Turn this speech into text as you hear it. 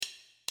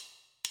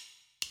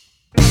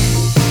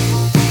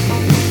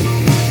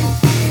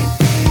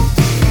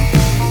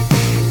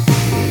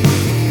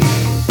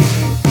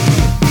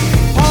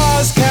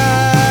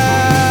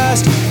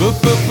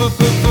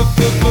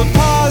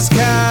PosCast.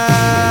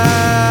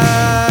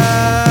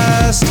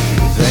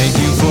 Thank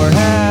you for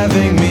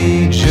having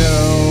me, Joe.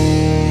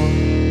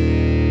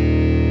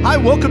 Hi,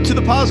 welcome to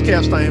the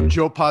PosCast. I am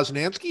Joe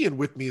Posnanski, and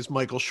with me is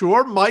Michael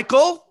Shore.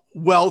 Michael,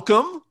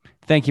 welcome.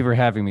 Thank you for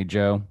having me,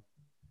 Joe.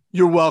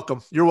 You're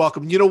welcome. You're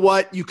welcome. You know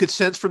what? You could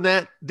sense from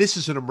that, this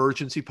is an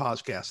emergency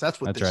podcast. That's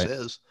what this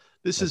is.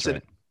 This is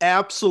an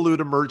absolute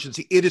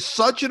emergency. It is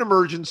such an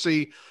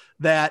emergency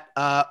that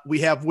we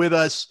have with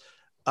us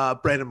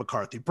Brandon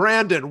McCarthy.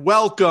 Brandon,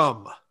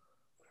 welcome.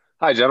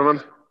 Hi,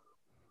 gentlemen.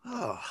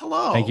 Oh,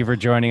 hello. Thank you for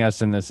joining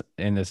us in this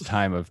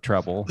time of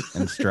trouble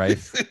and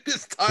strife. in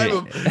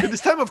this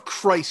time of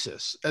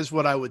crisis, is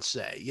what I would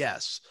say.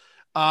 Yes.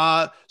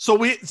 So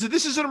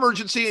this is an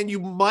emergency, and you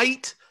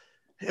might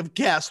have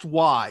guessed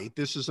why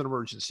this is an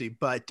emergency,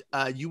 but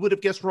you would have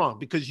guessed wrong,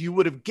 because you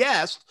would have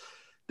guessed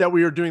that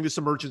we are doing this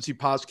emergency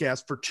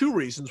podcast for two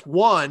reasons.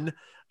 One,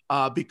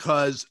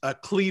 because the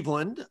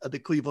Cleveland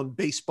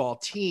baseball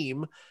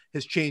team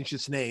has changed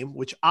its name,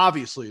 which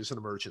obviously is an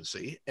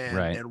emergency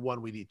and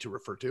one we need to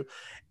refer to.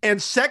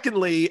 And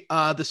secondly,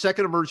 the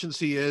second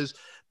emergency is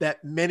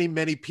that many,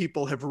 many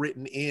people have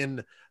written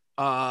in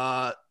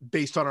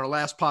based on our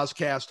last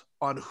podcast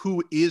on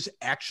who is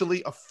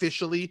actually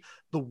officially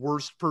the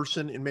worst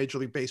person in Major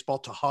League Baseball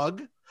to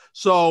hug.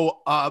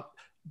 So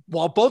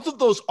while both of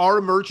those are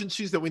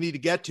emergencies that we need to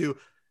get to,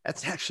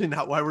 that's actually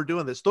not why we're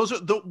doing this.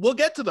 We'll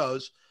get to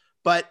those.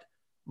 But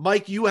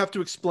Mike, you have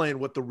to explain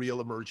what the real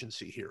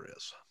emergency here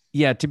is.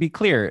 Yeah, to be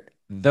clear,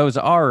 those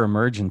are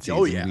emergencies.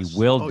 Oh, yes.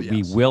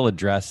 We will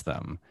address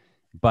them.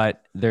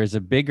 But there's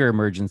a bigger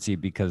emergency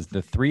because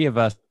the three of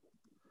us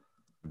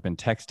have been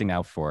texting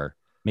now for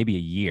maybe a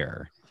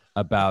year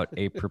about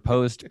a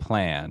proposed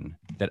plan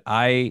that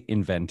I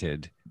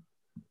invented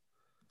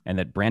and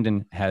that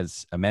Brandon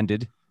has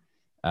amended.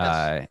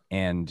 Yes.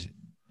 And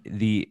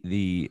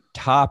the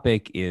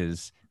topic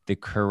is the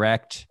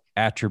correct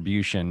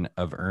attribution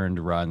of earned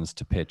runs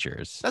to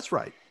pitchers. That's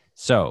right.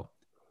 So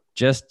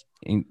just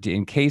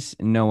in case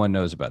no one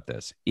knows about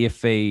this,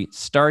 if a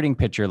starting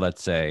pitcher,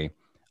 let's say,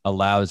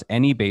 allows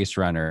any base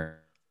runner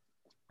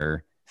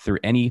through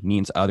any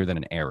means other than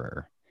an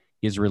error,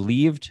 is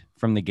relieved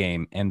from the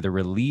game, and the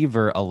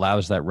reliever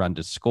allows that run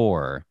to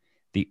score,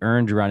 the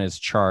earned run is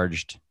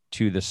charged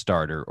to the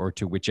starter or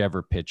to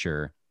whichever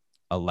pitcher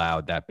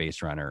allowed that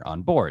base runner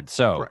on board.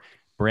 So Correct.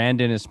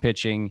 Brandon is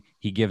pitching.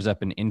 He gives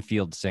up an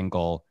infield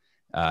single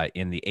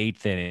in the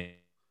eighth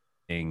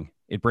inning.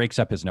 It breaks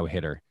up his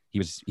no-hitter. He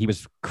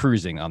was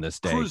cruising on this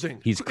day.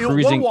 He's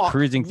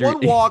cruising through.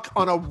 One walk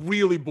on a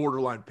really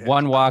borderline pitch.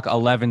 One walk,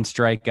 11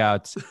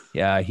 strikeouts.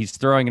 Yeah, he's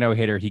throwing a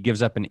no-hitter. He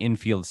gives up an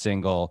infield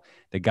single.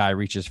 The guy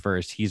reaches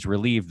first. He's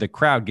relieved. The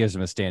crowd gives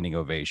him a standing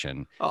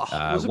ovation.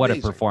 What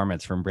a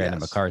performance from Brandon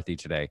McCarthy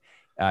today.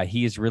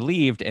 He is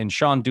relieved, and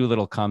Sean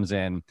Doolittle comes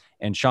in,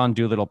 and Sean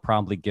Doolittle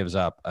promptly gives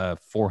up a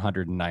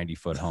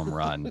 490-foot home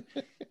run.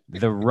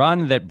 The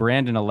run that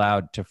Brandon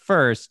allowed to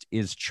first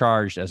is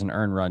charged as an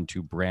earned run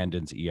to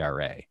Brandon's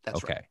ERA.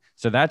 That's okay. Right.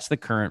 So that's the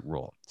current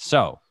rule.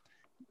 So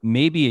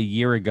maybe a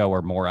year ago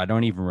or more, I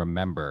don't even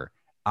remember,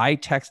 I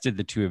texted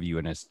the two of you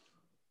and I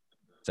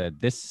said,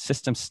 this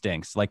system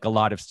stinks, like a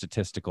lot of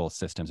statistical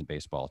systems in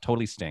baseball.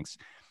 Totally stinks.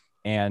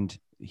 And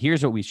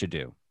here's what we should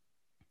do.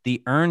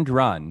 The earned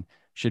run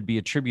should be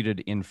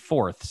attributed in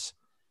fourths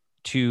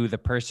to the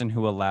person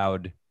who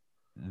allowed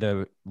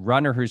the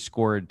runner who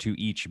scored to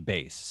each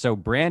base. So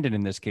Brandon,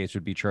 in this case,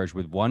 would be charged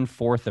with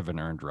 1/4 of an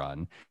earned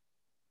run,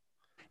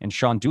 and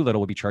Sean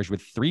Doolittle will be charged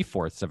with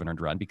 3/4 of an earned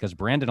run because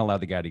Brandon allowed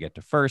the guy to get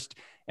to first,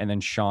 and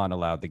then Sean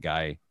allowed the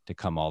guy to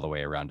come all the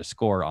way around to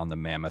score on the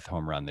mammoth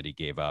home run that he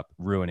gave up,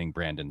 ruining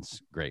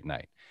Brandon's great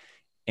night.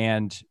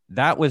 And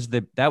that was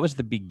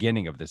the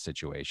beginning of the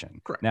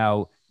situation. Correct.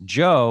 Now,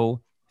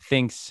 Joe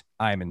thinks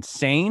I'm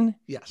insane.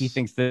 Yes. He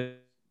thinks the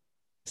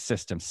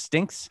system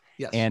stinks.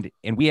 Yes. And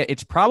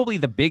it's probably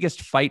the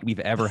biggest fight we've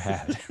ever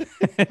had.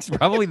 It's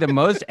probably the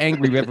most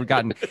angry we've ever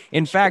gotten.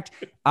 In fact,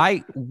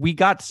 we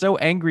got so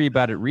angry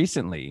about it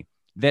recently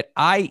that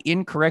I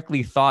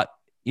incorrectly thought,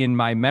 in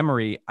my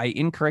memory, I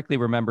incorrectly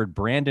remembered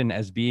Brandon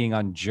as being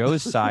on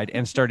Joe's side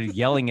and started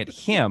yelling at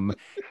him.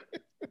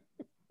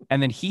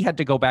 And then he had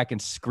to go back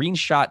and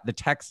screenshot the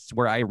texts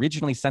where I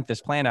originally sent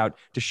this plan out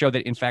to show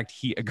that, in fact,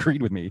 he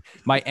agreed with me.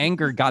 My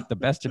anger got the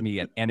best of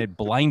me and it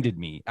blinded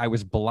me. I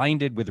was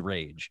blinded with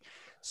rage.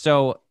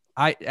 So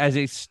as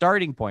a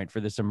starting point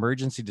for this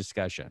emergency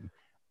discussion,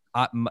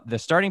 the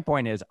starting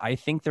point is I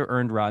think the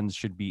earned runs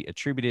should be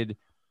attributed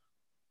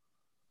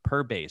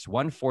per base,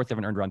 1/4 of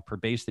an earned run per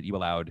base that you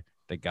allowed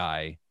the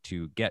guy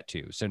to get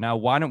to. So now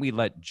why don't we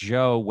let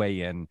Joe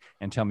weigh in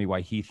and tell me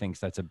why he thinks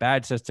that's a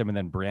bad system, and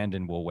then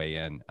Brandon will weigh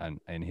in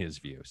his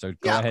view. So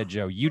go ahead,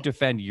 Joe. You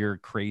defend your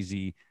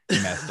crazy,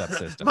 messed up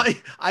system.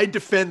 I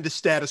defend the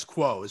status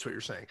quo is what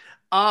you're saying.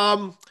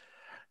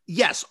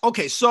 Yes.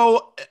 Okay.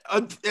 So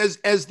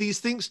as these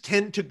things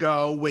tend to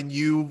go when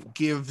you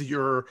give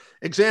your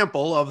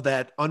example of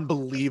that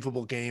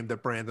unbelievable game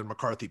that Brandon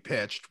McCarthy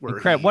pitched, where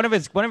one of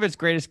his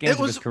greatest games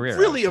of his career. It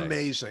was really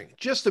amazing,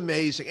 just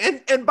amazing.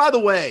 And by the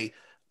way,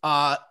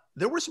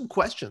 There were some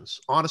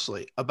questions,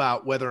 honestly,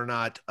 about whether or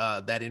not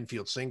that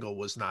infield single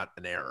was not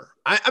an error.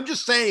 I'm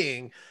just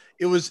saying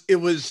it was, it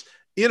was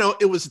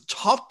a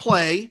tough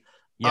play.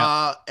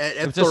 Yeah. At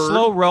It was third. a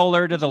slow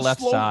roller to the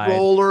left slow side.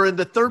 roller, and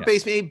the third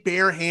baseman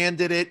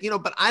barehanded it,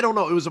 but I don't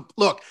know. It was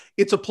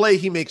it's a play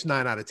he makes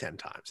 9 out of 10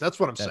 times. That's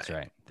what I'm saying. That's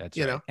right. That's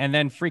right. And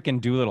then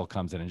freaking Doolittle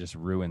comes in and just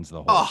ruins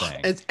the whole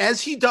thing. As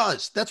he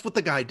does. That's what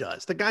the guy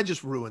does. The guy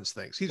just ruins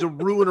things. He's a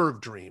ruiner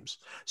of dreams.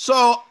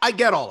 So I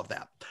get all of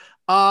that.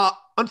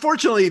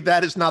 Unfortunately,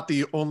 that is not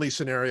the only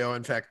scenario.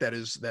 In fact, that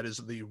is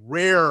the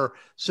rare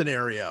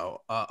scenario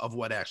of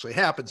what actually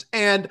happens.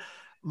 And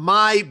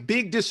my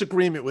big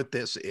disagreement with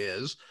this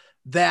is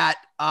that,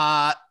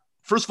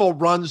 first of all,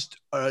 runs,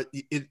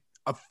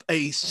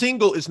 a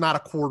single is not a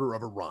quarter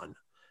of a run.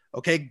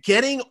 Okay.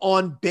 Getting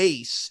on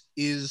base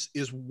is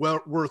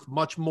worth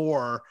much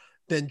more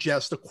than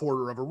just a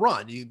quarter of a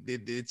run.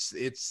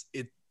 It's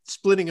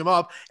splitting him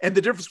up. And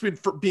the difference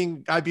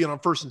between guy being on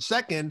first and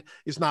second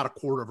is not a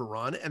quarter of a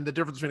run. And the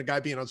difference between a guy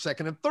being on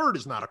second and third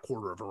is not a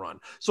quarter of a run.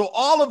 So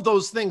all of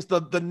those things,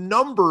 the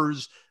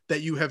numbers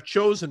that you have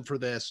chosen for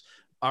this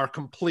are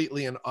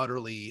completely and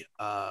utterly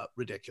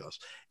ridiculous.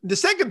 The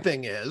second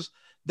thing is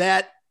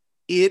that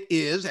it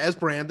is, as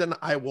Brandon,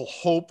 I will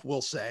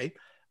say,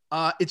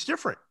 it's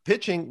different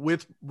pitching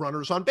with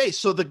runners on base.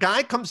 So the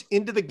guy comes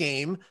into the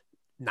game,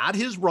 not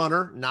his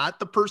runner, not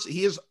the person.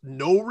 He has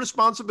no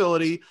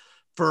responsibility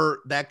for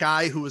that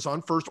guy who is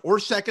on first or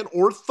second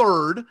or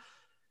third.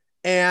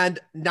 And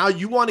now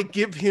you want to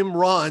give him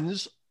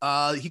runs.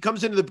 He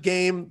comes into the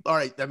game. All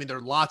right. I mean, there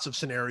are lots of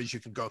scenarios you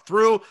can go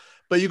through,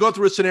 but you go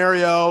through a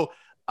scenario.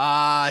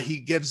 He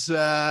gives, there's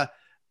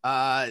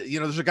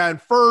a guy on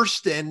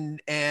first and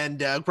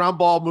ground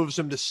ball moves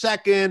him to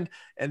second.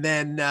 And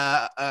then,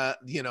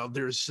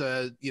 there's,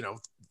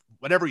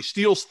 whatever, he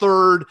steals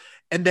third.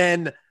 And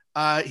then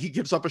he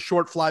gives up a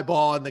short fly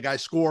ball and the guy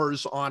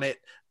scores on it.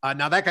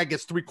 Now that guy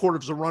gets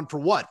 3/4 a run for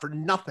what? For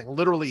nothing.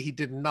 Literally, he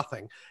did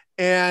nothing.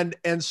 And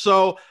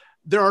so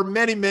there are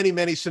many, many,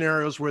 many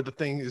scenarios where the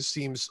thing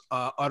seems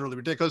utterly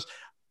ridiculous.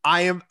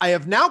 I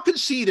have now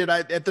conceded.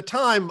 At the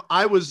time,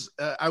 I was,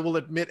 I will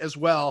admit as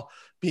well,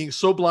 being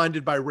so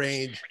blinded by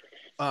range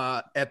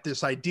at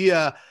this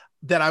idea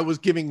that I was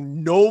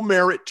giving no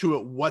merit to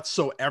it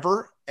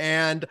whatsoever.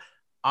 And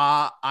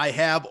I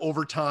have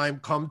over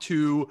time come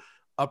to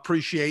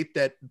appreciate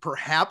that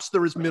perhaps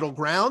there is middle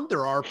ground.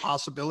 There are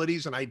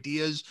possibilities and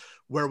ideas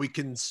where we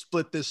can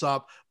split this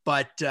up,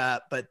 but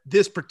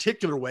this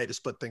particular way to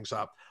split things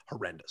up,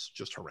 horrendous,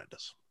 just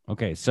horrendous.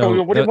 Okay,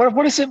 so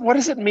what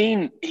does it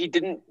mean? He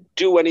didn't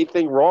do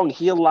anything wrong.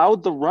 He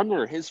allowed the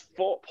runner. His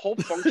whole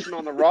function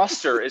on the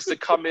roster is to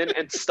come in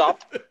and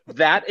stop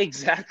that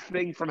exact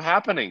thing from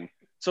happening.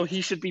 So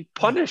he should be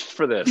punished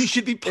for this. He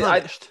should be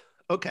punished.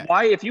 Okay.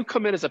 Why, if you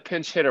come in as a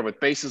pinch hitter with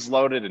bases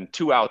loaded and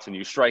 2 outs and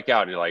you strike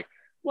out and you're like,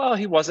 well,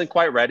 he wasn't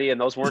quite ready and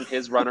those weren't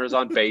his runners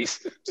on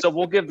base. So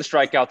we'll give the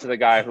strikeout to the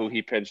guy who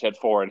he pinch hit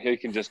for and he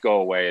can just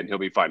go away and he'll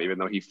be fine, even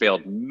though he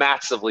failed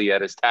massively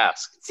at his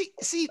task.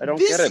 See, I don't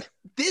get it.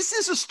 This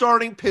is a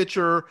starting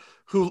pitcher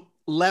who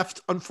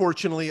left,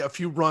 unfortunately, a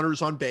few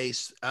runners on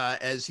base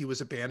as he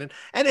was abandoned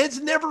and has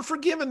never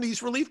forgiven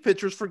these relief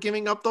pitchers for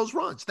giving up those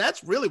runs.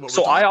 That's really what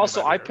we're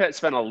talking about. I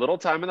spent a little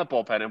time in the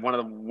bullpen, and one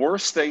of the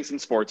worst things in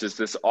sports is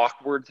this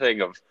awkward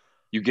thing of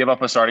you give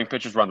up a starting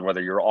pitcher's run,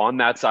 whether you're on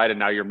that side and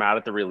now you're mad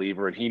at the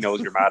reliever and he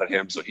knows you're mad at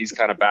him. So he's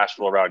kind of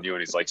bashful around you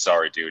and he's like,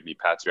 sorry, dude. And he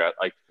pats you out.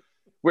 Like,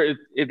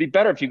 it'd be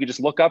better if you could just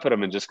look up at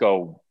him and just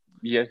go,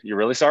 yeah, you're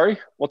really sorry?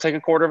 We'll take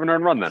 1/4 of an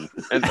earned run then.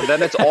 And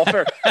then it's all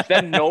fair.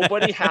 Then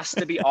nobody has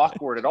to be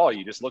awkward at all.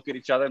 You just look at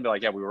each other and be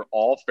like, yeah, we were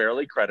all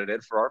fairly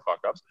credited for our fuck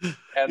ups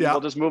and we'll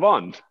just move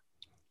on.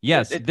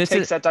 Yes. It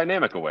takes that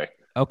dynamic away.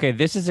 Okay.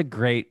 This is a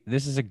great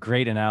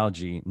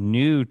analogy.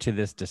 New to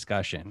this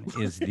discussion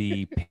is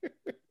the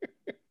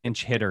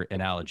pinch hitter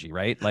analogy,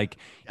 right? Like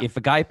if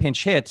a guy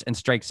pinch hits and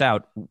strikes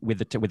out with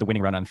the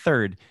winning run on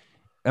third,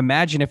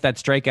 imagine if that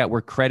strikeout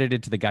were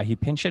credited to the guy he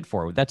pinch hit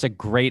for. That's a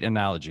great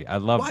analogy. I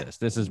love this.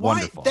 This is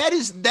wonderful. That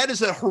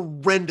is a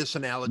horrendous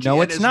analogy. No,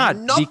 it's not.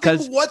 Nothing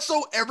because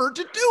whatsoever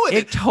to do with it.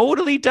 It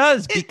totally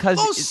does. Because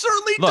it most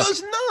certainly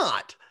does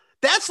not.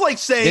 That's like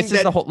saying this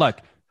is the whole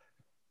look.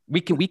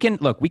 We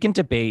can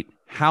debate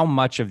how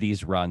much of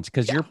these runs,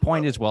 because your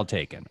point is well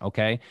taken.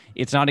 Okay.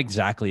 It's not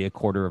exactly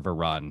 1/4 of a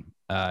run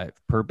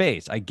per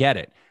base. I get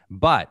it.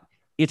 But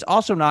it's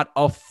also not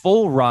a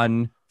full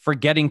run for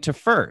getting to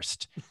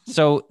first.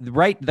 So,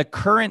 right, the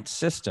current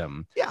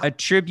system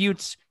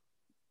attributes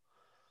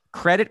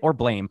credit or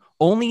blame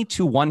only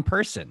to one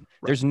person.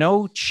 Right. There's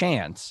no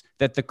chance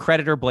that the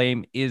credit or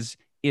blame is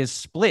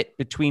split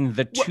between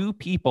the two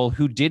people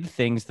who did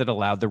things that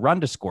allowed the run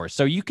to score.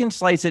 So you can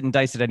slice it and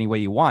dice it any way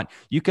you want.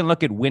 You can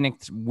look at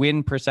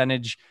win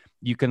percentage.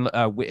 You can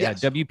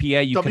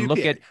WPA.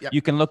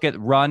 You can look at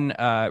run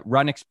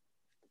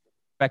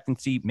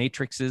expectancy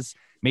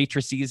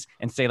matrices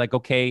and say like,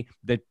 okay,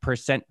 the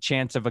percent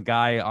chance of a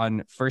guy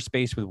on first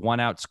base with 1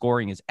 out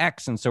scoring is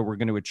X. And so we're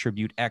going to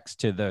attribute X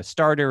to the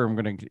starter and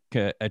we're going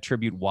to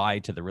attribute Y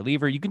to the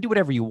reliever. You can do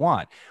whatever you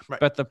want. Right.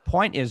 But the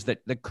point is that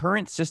the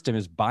current system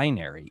is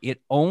binary.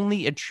 It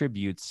only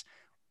attributes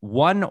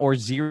 1 or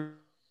 0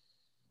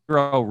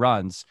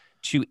 runs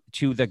to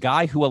the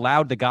guy who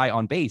allowed the guy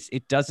on base.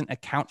 It doesn't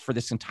account for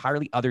this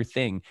entirely other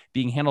thing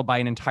being handled by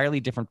an entirely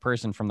different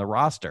person from the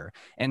roster.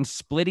 And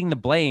splitting the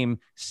blame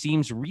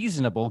seems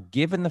reasonable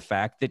given the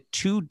fact that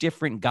 2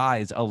 different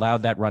guys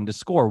allowed that run to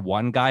score.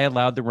 One guy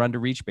allowed the run to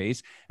reach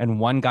base, and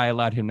one guy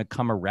allowed him to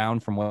come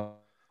around from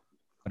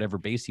whatever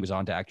base he was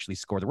on to actually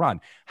score the run.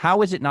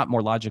 How is it not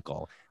more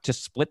logical to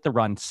split the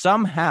run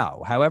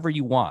somehow, however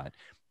you want,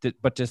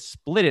 but to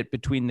split it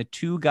between the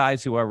 2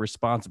 guys who are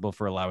responsible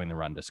for allowing the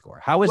run to score?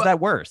 How is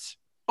that worse?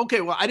 Okay,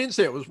 well, I didn't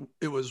say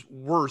it was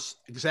worse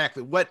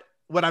exactly. What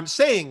I'm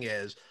saying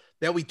is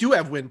that we do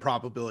have win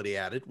probability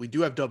added. We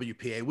do have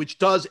WPA, which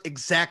does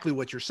exactly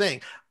what you're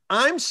saying.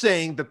 I'm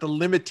saying that the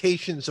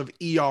limitations of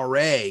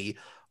ERA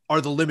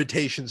are the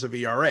limitations of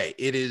ERA.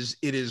 It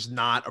is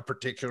not a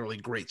particularly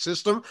great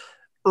system.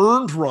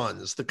 Earned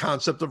runs, the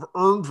concept of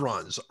earned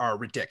runs are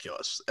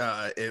ridiculous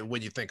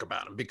when you think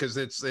about them, because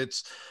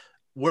it's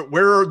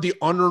where are the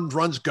unearned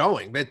runs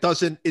going? It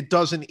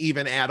doesn't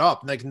even add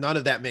up. Like, none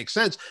of that makes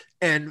sense.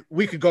 And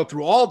we could go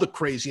through all the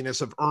craziness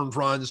of earned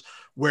runs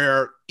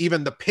where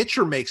even the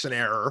pitcher makes an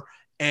error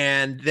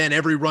and then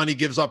every run he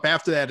gives up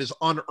after that is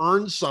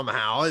unearned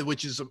somehow,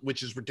 which is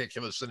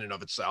ridiculous in and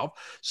of itself.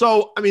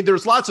 So, I mean,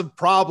 there's lots of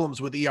problems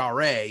with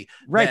ERA.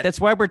 Right. That's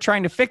why we're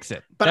trying to fix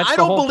it. But that's I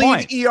don't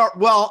believe point.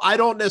 Well, I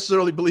don't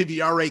necessarily believe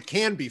ERA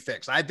can be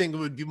fixed. I think it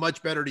would be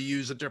much better to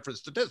use a different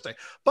statistic.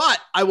 But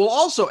I will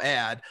also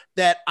add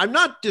that I'm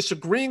not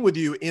disagreeing with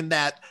you in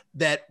that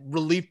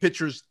relief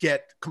pitchers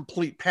get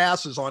complete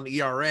passes on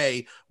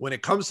ERA when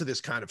it comes to this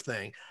kind of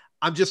thing.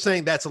 I'm just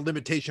saying that's a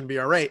limitation of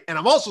ERA. And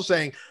I'm also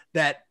saying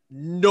that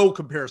no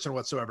comparison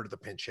whatsoever to the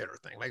pinch hitter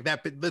thing. Like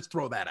that, let's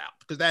throw that out,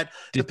 because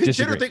the pinch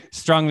hitter thing,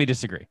 strongly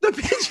disagree. The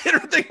pinch hitter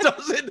thing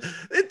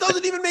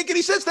doesn't even make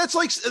any sense. That's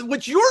like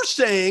what you're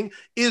saying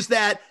is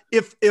that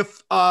if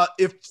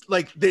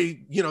like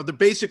they're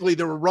basically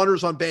there were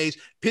runners on base,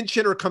 pinch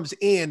hitter comes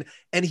in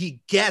and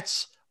he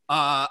gets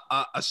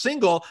a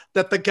single,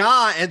 that the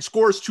guy and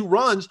scores 2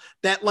 runs,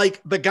 that like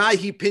the guy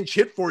he pinch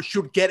hit for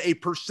should get a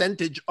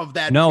percentage of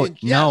that. No,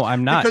 pinch. no, Yes,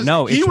 I'm not. because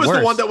no, he was worse.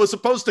 the one that was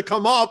supposed to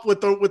come up with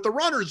the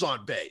runners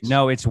on base.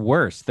 No, it's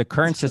worse. The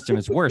current system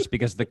is worse,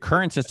 because the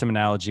current system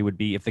analogy would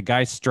be if the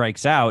guy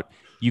strikes out,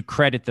 you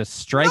credit the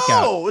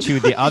strikeout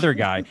to the other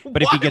guy.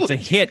 But if he gets a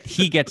hit,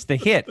 he gets the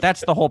hit.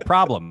 That's the whole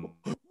problem.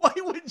 Why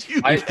would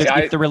you?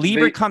 If the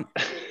reliever comes,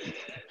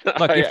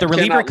 look, if the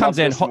reliever comes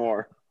in.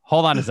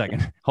 Hold on a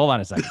second.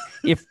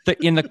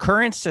 In the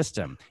current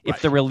system,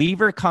 if the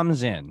reliever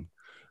comes in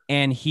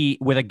and he,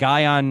 with a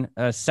guy on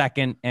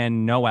second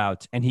and no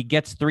outs, and he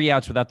gets 3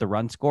 outs without the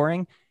run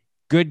scoring,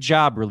 good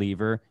job,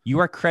 reliever.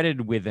 You are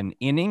credited with an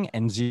inning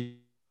and 0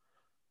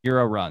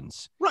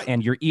 runs. Right.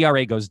 And your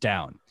ERA goes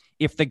down.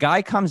 If the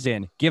guy comes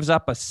in, gives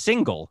up a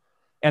single,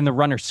 and the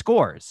runner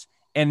scores,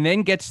 and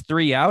then gets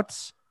 3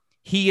 outs,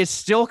 he is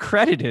still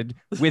credited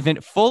with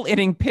a full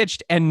inning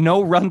pitched and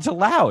no runs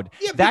allowed.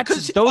 Yeah, that's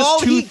because those all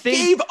 2 he things.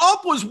 gave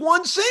up was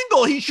 1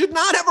 single. He should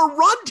not have a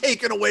run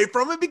taken away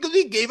from him because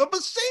he gave up a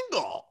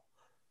single.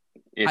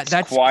 It's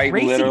that's quite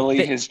crazy.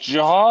 literally his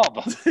job.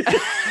 But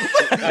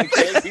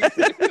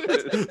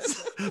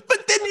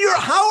then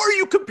how are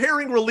you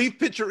comparing relief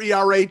pitcher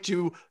ERA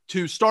to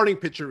starting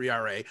pitcher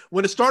ERA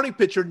when a starting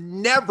pitcher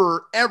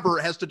never, ever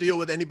has to deal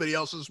with anybody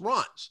else's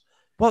runs?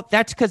 Well,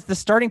 that's because the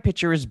starting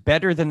pitcher is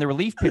better than the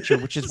relief pitcher,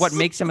 which is what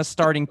makes him a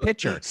starting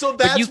pitcher. So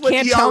that's what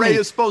ERA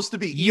is supposed to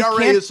be.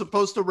 ERA is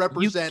supposed to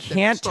represent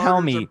that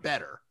starters are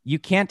better. You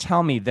can't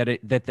tell me that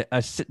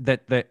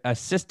a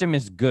system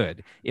is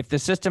good if the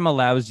system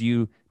allows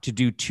you to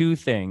do 2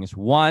 things.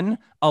 1,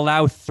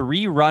 allow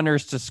 3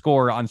 runners to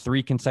score on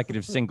 3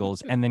 consecutive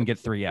singles and then get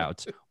 3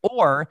 outs,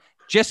 or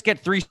just get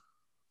 3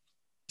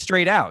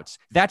 straight outs.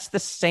 That's the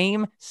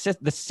same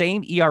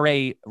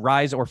ERA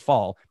rise or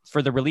fall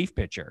for the relief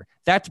pitcher.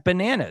 That's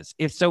bananas.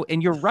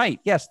 And you're right.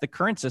 Yes, the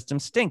current system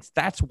stinks.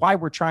 That's why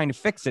we're trying to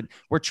fix it.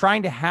 We're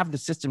trying to have the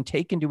system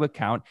take into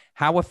account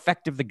how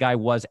effective the guy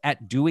was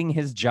at doing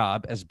his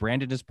job, as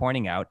Brandon is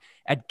pointing out,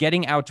 at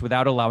getting outs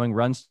without allowing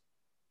runs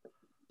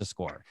to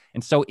score.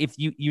 And so if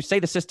you say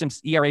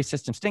the ERA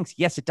system stinks,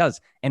 yes, it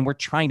does. And we're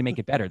trying to make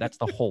it better. That's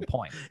the whole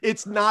point.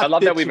 It's not. I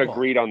love that we've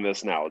agreed on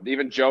this now.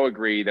 Even Joe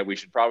agreed that we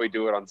should probably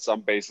do it on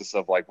some basis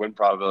of like win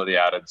probability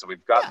added. So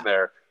we've gotten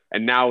there.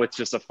 And now it's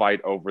just a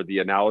fight over the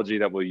analogy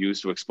that we'll use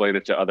to explain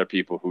it to other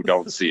people who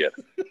don't see it.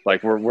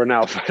 Like we're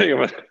now fighting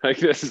with, like,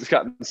 this has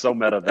gotten so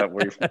meta that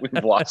we've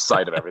lost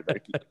sight of everything.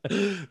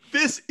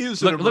 This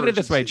is look at it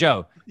this way,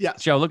 Joe. Yeah,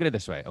 Joe, look at it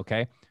this way.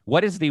 Okay,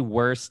 what is the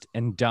worst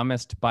and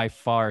dumbest by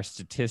far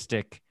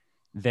statistic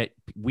that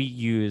we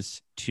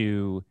use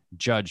to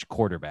judge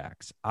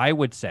quarterbacks? I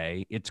would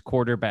say it's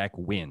quarterback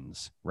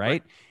wins.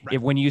 Right? Right.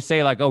 If when you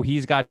say like, oh,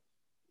 he's got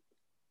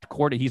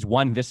he's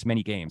won this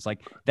many games.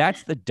 Like,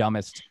 that's the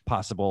dumbest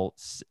possible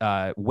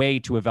way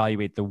to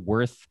evaluate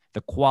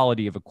the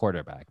quality of a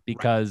quarterback,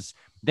 because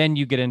then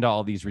you get into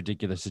all these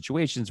ridiculous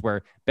situations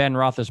where Ben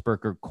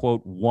Roethlisberger,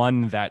 quote,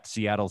 won that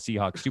Seattle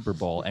Seahawks Super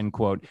Bowl, end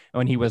quote,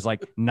 when he was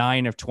like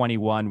 9 of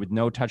 21 with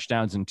no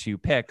touchdowns and 2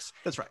 picks.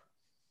 That's right.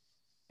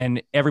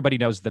 And everybody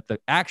knows that the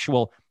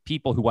actual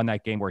people who won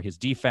that game were his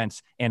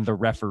defense and the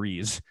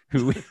referees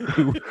who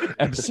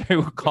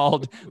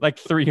called like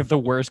 3 of the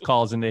worst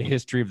calls in the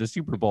history of the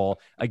Super Bowl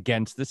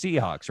against the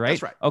Seahawks, right?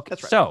 That's right. Okay.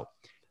 That's right. So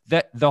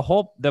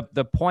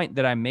the point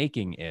that I'm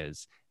making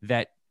is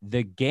that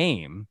the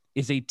game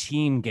is a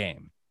team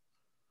game,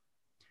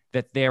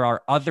 that there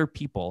are other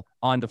people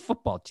on the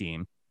football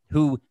team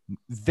who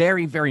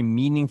very, very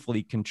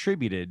meaningfully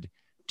contributed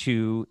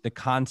to the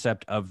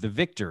concept of the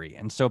victory.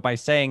 And so by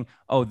saying,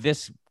 oh,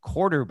 this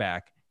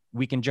quarterback,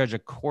 we can judge a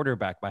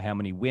quarterback by how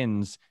many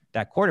wins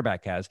that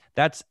quarterback has,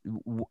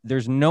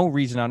 there's no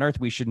reason on earth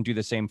we shouldn't do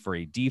the same for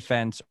a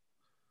defense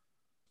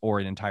or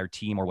an entire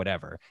team or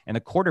whatever. And the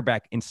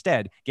quarterback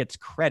instead gets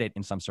credit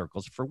in some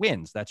circles for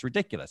wins. That's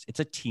ridiculous. It's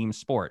a team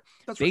sport.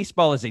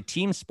 Baseball is a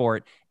team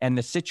sport. And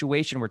the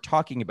situation we're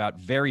talking about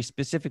very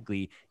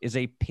specifically is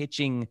a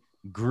pitching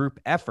group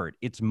effort.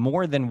 It's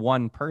more than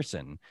one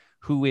person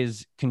who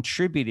is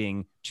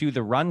contributing to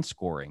the run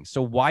scoring.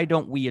 So why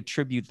don't we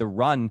attribute the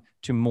run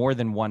to more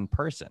than one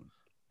person?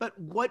 But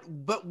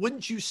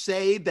wouldn't you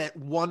say that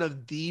one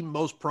of the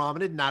most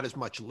prominent, not as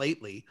much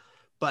lately,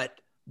 but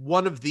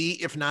one of the,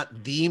 if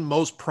not the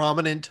most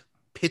prominent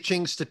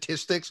pitching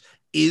statistics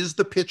is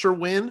the pitcher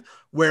win,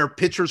 where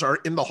pitchers are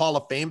in the Hall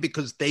of Fame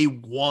because they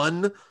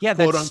won, quote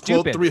unquote,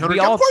 stupid. 300.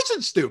 Of course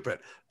it's stupid,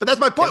 but that's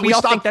my point. We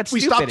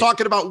stopped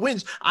talking about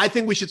wins. I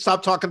think we should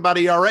stop talking about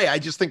ERA. I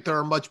just think there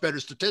are much better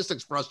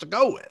statistics for us to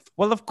go with.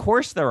 Well, of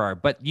course there are,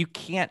 but you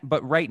can't.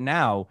 But right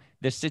now,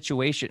 the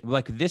situation,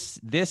 like this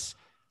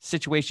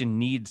situation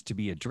needs to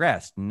be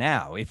addressed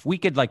now. If we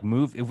could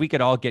if we could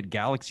all get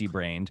galaxy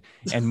brained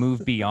and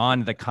move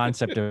beyond the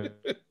concept of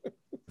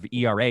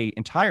ERA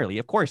entirely,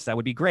 of course that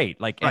would be great.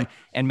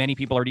 And many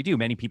people already do.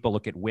 Many people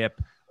look at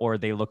WHIP, or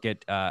they look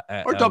at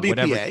or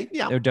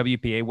WPA, or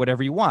WPA,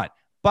 whatever you want.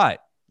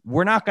 But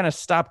we're not going to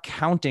stop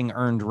counting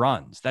earned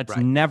runs. That's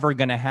never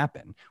going to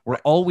happen. We're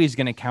always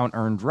going to count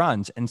earned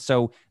runs. And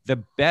so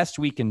the best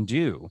we can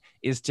do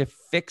is to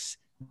fix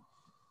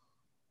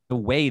the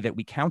way that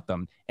we count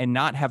them and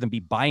not have them be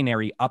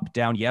binary, up,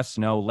 down, yes,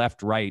 no,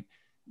 left, right,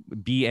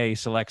 BA,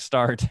 select,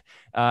 start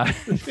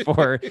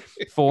for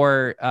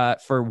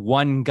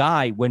one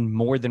guy when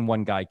more than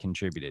one guy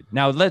contributed.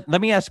 Now, let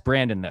me ask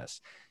Brandon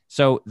this.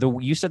 So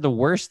you said the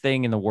worst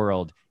thing in the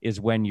world is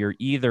when you're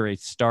either a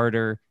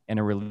starter and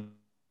a reliever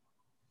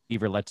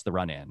lets the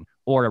run in,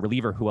 or a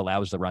reliever who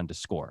allows the run to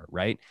score,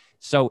 right?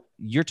 So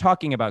you're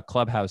talking about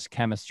clubhouse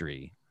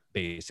chemistry.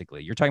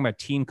 Basically, you're talking about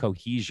team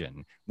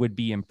cohesion would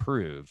be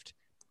improved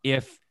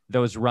if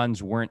those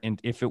runs weren't,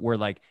 and if it were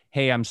like,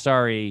 hey, I'm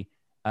sorry,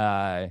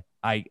 I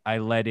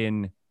let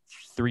in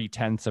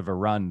 0.3 of a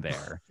run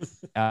there,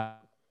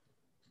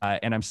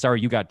 and I'm sorry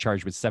you got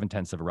charged with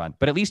 0.7 of a run.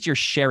 But at least you're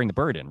sharing the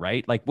burden,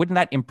 right? Like, wouldn't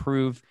that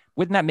improve?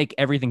 Wouldn't that make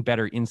everything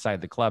better inside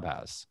the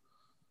clubhouse?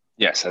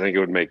 Yes, I think it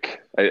would make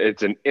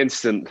it's an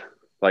instant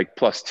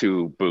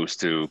 +2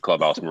 boost to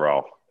clubhouse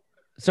morale.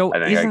 So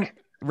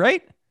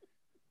right?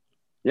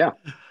 Yeah.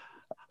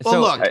 Well,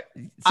 look,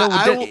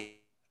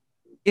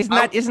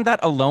 isn't that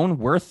alone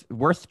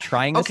worth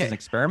trying this as an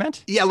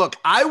experiment? Yeah, look,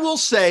 I will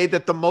say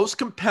that the most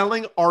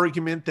compelling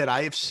argument that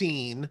I have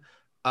seen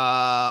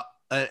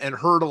and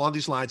heard along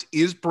these lines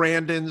is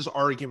Brandon's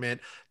argument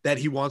that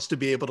he wants to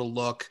be able to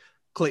look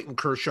Clayton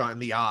Kershaw in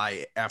the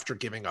eye after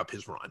giving up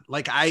his run.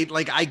 I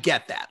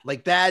get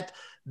that.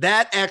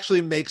 That actually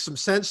makes some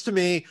sense to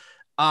me.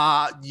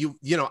 I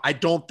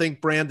don't think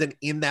Brandon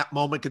in that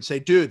moment could say,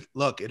 dude,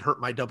 look, it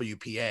hurt my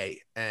WPA.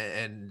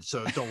 And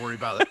so don't worry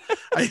about it.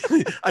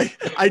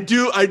 I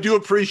do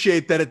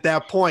appreciate that at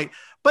that point,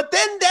 but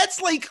then that's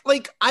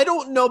like, I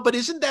don't know, but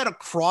isn't that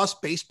across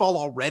baseball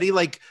already?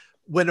 Like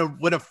when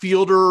a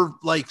fielder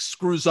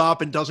screws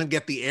up and doesn't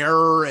get the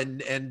error,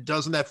 and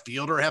doesn't that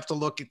fielder have to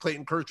look at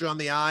Clayton Kershaw in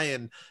the eye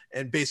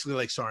and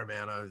basically sorry,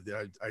 man,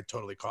 I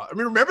totally caught. I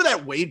mean, remember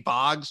that Wade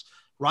Boggs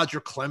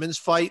Roger Clemens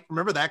fight?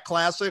 Remember that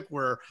classic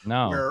where it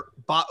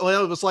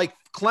was like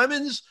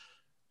Clemens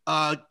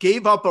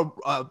gave up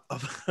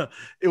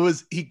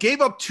he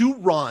gave up 2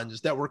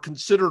 runs that were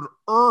considered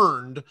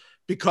earned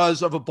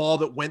because of a ball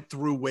that went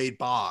through Wade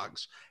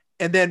Boggs.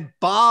 And then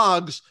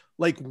Boggs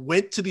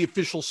went to the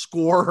official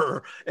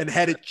scorer and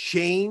had it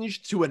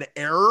changed to an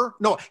error.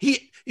 No,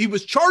 he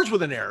was charged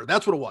with an error.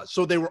 That's what it was.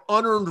 So they were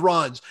unearned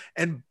runs,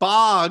 and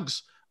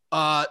Boggs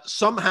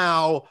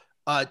somehow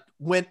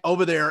went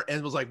over there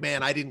and was like,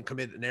 man, I didn't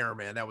commit an error,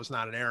 man. That was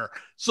not an error.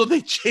 So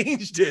they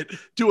changed it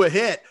to a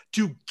hit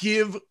to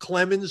give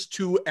Clemens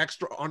 2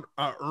 extra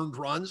earned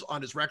runs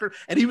on his record.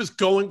 And he was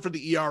going for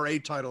the ERA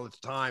title at the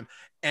time.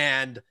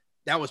 And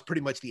that was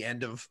pretty much the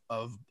end of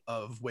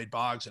Wade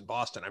Boggs in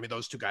Boston. I mean,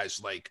 those 2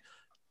 guys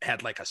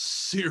had like a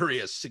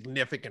serious,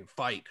 significant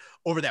fight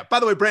over that. By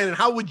the way, Brandon,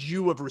 how would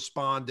you have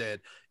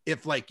responded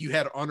if like you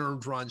had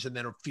unearned runs and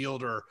then a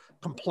fielder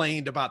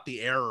complained about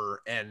the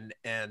error and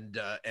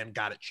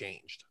got it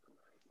changed?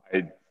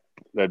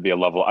 That'd be a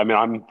level. I mean,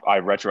 I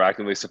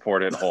retroactively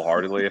support it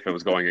wholeheartedly if it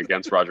was going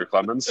against Roger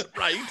Clemens.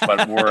 Right.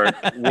 But were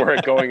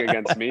it going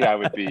against me, I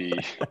would be.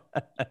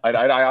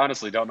 I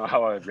honestly don't know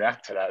how I would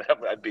react to that.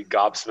 I'd be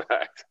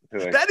gobsmacked.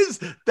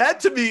 That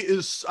to me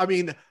is. I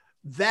mean,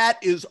 that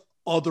is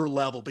other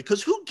level,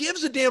 because who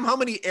gives a damn how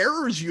many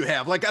errors you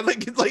have?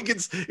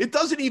 It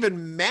doesn't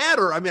even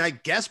matter. I mean, I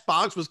guess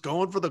Boggs was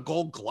going for the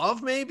Gold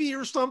Glove maybe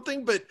or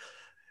something, but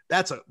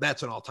that's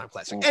an all-time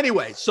classic.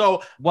 Anyway,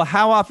 so well,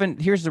 how often?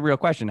 Here's the real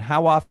question: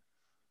 how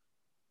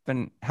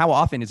often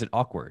is it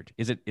awkward?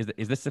 Is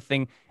this the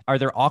thing? Are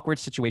there awkward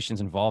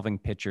situations involving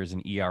pitchers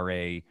and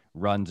ERA,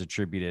 runs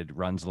attributed,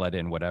 runs let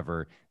in,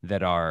 whatever,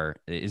 that are?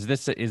 Is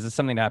this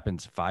something that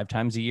happens 5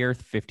 times a year,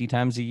 50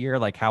 times a year?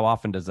 Like, how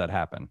often does that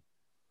happen?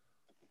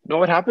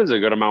 No, it happens a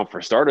good amount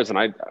for starters,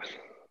 and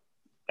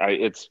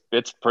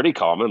it's pretty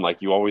common.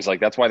 Like, you always, like,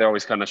 that's why they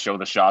always kind of show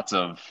the shots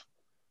of,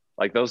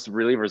 like, those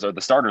relievers or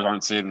the starters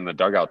aren't sitting in the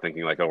dugout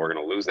thinking like, oh, we're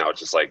going to lose now. It's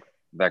just like,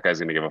 that guy's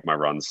going to give up my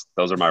runs.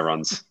 Those are my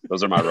runs.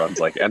 Those are my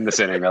runs. Like, end this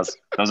inning. Those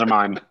are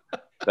mine.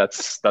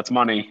 That's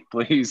money,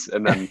 please.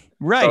 And then,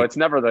 right. So it's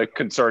never the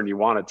concern you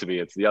want it to be.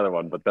 It's the other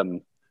one. But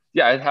then,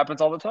 yeah, it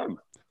happens all the time.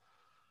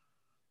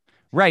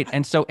 Right.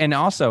 And so, and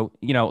also,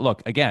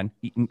 look, again,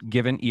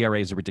 given ERA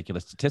is a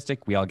ridiculous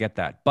statistic, we all get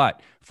that.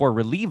 But for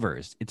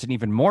relievers, it's an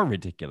even more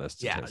ridiculous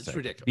statistic. Yeah, it's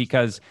ridiculous.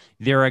 Because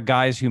there are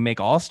guys who make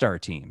all-star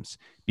teams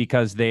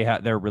because they're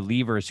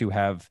relievers who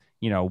have,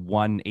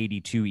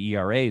 182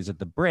 ERAs at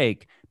the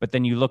break. But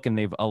then you look and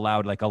they've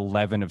allowed like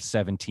 11 of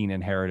 17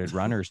 inherited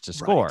runners to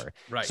score.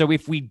 Right. So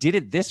if we did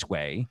it this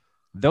way,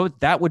 though,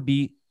 that would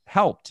be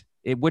helped.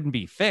 It wouldn't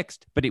be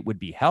fixed, but it would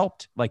be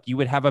helped. Like, you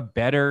would have a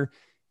better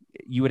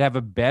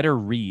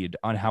read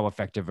on how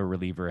effective a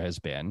reliever has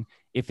been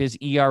if his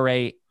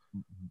ERA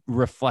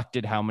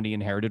reflected how many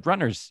inherited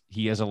runners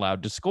he is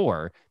allowed to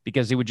score,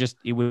 because it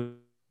would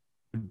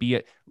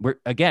be we're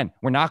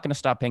not going to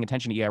stop paying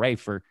attention to ERA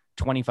for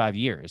 25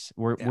 years.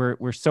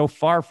 We're so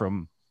far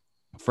from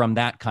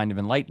that kind of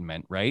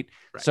enlightenment. Right.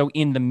 So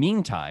in the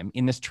meantime,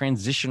 in this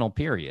transitional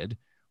period,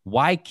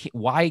 why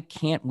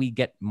can't we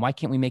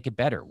make it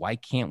better? Why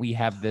can't we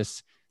have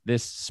this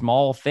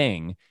small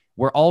thing?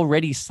 We're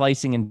already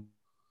slicing and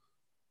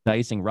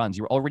dicing runs.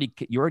 You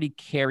already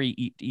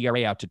carry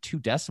ERA out to 2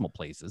 decimal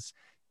places.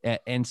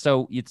 And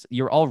so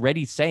you're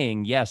already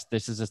saying, yes,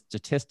 this is a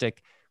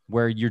statistic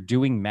where you're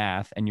doing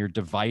math and you're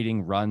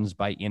dividing runs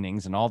by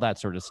innings and all that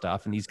sort of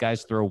stuff. And these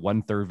guys throw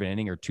 1/3 of an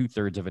inning or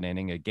 2/3 of an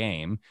inning a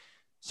game.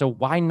 So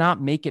why not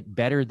make it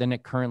better than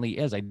it currently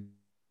is? I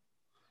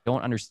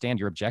don't understand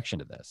your objection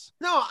to this.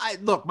 No,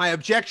 my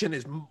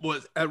objection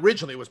was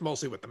originally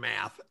mostly with the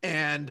math.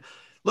 And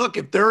look,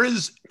 if there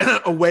is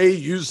a way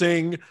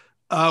using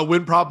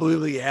win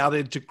probability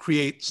added to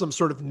create some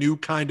sort of new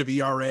kind of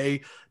ERA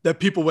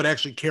that people would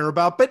actually care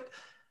about. But,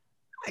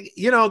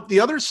 the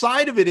other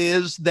side of it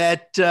is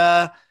that,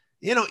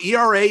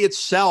 ERA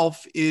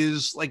itself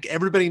is like,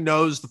 everybody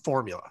knows the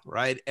formula,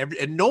 right?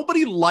 And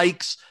nobody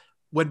likes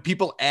when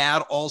people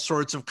add all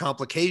sorts of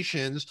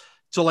complications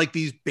to like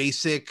these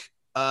basic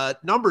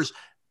numbers.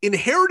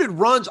 Inherited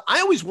runs,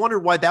 I always wondered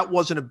why that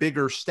wasn't a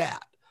bigger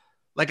stat.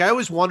 Like, I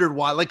always wondered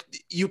why, like,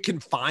 you can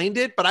find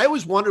it, but I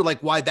always wondered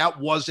like why that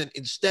wasn't,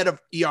 instead of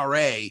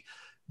ERA,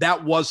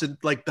 that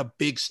wasn't like the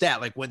big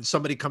stat. Like, when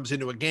somebody comes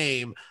into a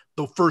game,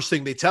 the first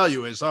thing they tell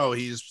you is, oh,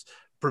 he's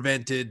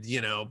prevented,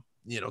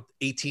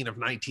 18 of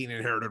 19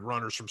 inherited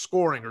runners from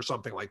scoring or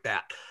something like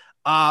that.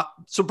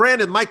 So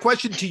Brandon, my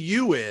question to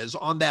you is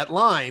on that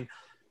line.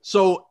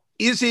 So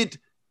is it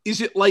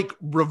like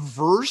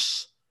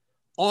reverse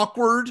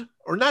awkward,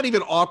 or not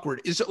even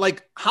awkward? Is it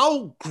like,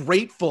 how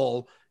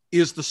grateful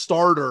is the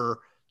starter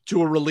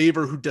to a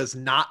reliever who does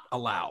not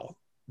allow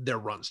their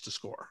runs to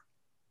score?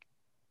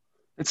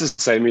 It's the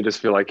same. You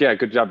just feel like, yeah,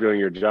 good job doing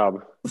your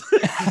job.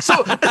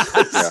 So, I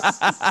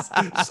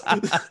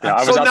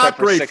was so out not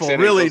there for 6 grateful,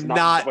 innings. really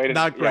not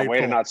grateful. Yeah,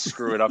 way to not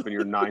screw it up in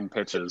your 9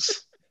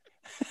 pitches.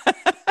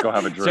 Go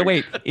have a drink. So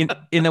wait,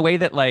 in the way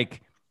that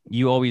like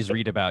you always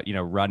read about,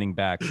 running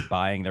backs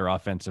buying their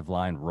offensive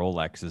line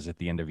Rolexes at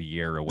the end of a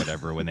year or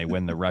whatever when they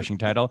win the rushing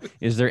title,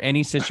 is there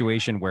any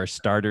situation where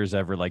starters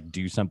ever like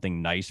do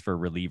something nice for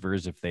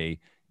relievers if they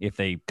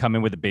come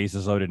in with the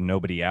bases loaded and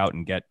nobody out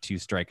and get 2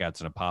 strikeouts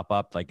and a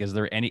pop-up? Like, is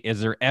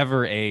there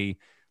ever a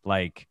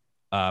like,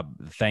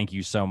 thank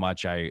you so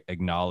much, I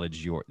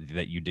acknowledge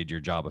that you did your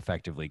job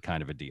effectively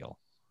kind of a deal?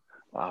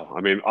 Wow.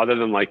 I mean, other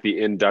than like the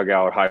in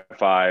dugout high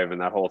five and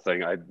that whole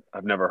thing,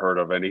 I've never heard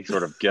of any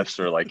sort of gifts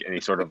or like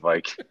any sort of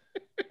like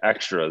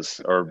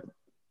extras, or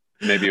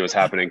maybe it was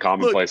happening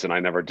commonplace and I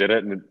never did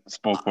it and it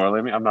spoke poorly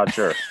of me. I'm not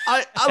sure.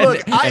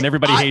 And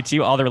everybody hates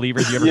you. All the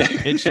relievers you ever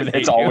pitched.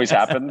 It's always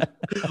happened.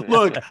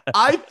 Look,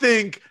 I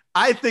think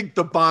I think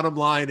the bottom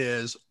line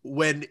is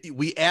when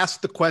we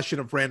asked the question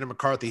of Brandon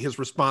McCarthy, his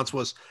response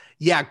was,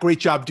 yeah, great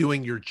job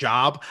doing your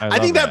job. I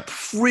think that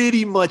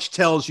pretty much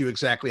tells you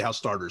exactly how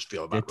starters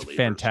feel about relievers. It's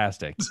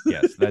fantastic.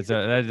 Yes, that's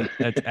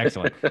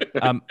excellent.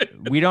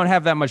 We don't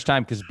have that much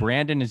time because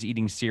Brandon is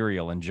eating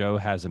cereal and Joe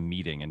has a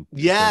meeting. And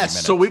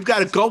yes, so we've got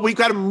to go. We've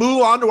got to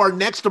move on to our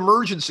next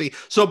emergency.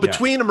 So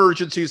between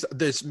emergencies,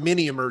 this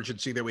mini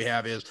emergency that we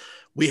have is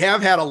we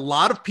have had a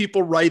lot of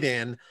people write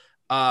in.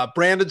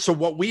 Brandon, so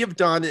what we have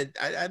done, and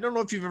I don't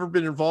know if you've ever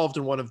been involved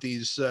in one of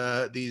these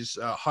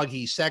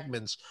Huggy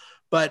segments,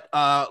 but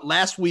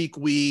last week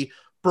we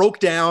broke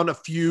down a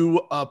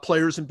few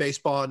players in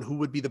baseball and who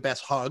would be the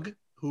best hug,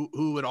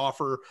 who would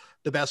offer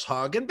the best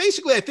hug. And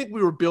basically, I think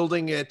we were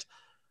building it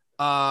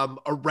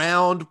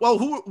around,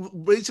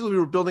 we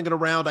were building it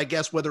around, I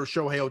guess, whether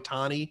Shohei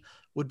Ohtani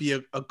would be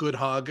a good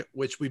hug,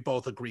 which we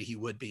both agree he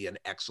would be an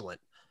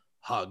excellent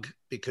hug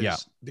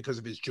because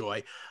of his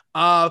joy.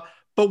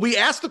 But we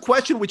asked the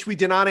question, which we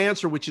did not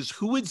answer, which is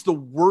who is the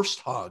worst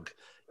hug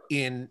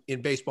in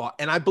baseball?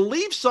 And I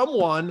believe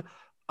someone,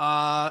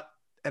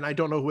 and I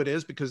don't know who it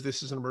is because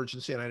this is an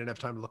emergency and I didn't have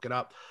time to look it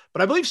up,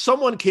 but I believe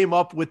someone came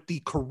up with the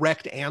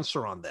correct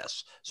answer on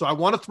this. So I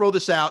want to throw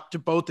this out to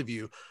both of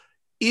you.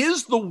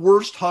 Is the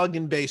worst hug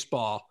in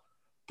baseball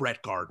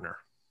Brett Gardner?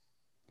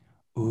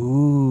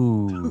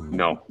 Ooh.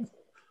 No.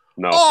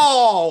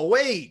 Oh,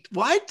 wait,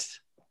 what?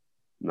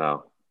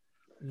 No.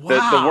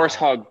 Wow. The worst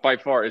hug by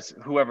far is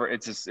whoever.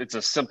 It's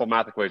a simple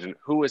math equation.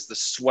 Who is the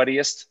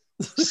sweatiest,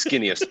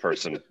 skinniest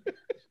person?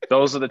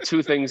 Those are the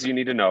two things you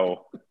need to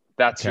know.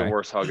 That's your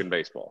worst hug in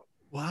baseball.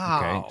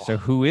 Wow. Okay. So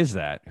who is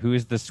that? Who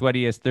is the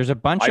sweatiest? There's a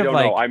bunch I of don't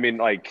know. I mean,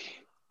 like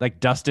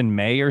Dustin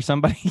May or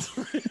somebody.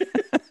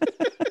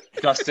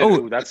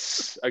 Dustin,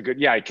 that's a good,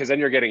 because then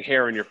you're getting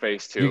hair in your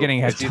face too. You're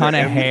getting a ton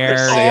of hair.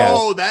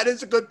 Oh, that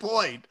is a good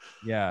point.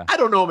 Yeah. I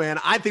don't know,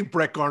 man. I think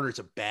Brett Gardner's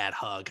a bad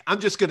hug.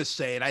 I'm just going to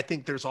say it. I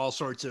think there's all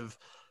sorts of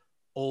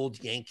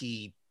old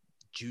Yankee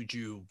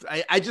juju.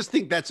 I just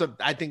think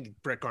I think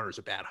Brett Gardner's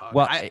a bad hug.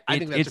 Well, I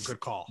think that's a good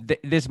call.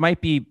 This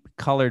might be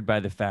colored by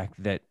the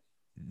fact that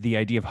the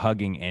idea of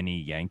hugging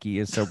any Yankee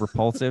is so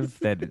repulsive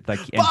that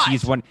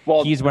he's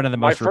one of the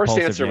most repulsive. My first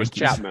answer Yankees. was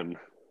Chapman.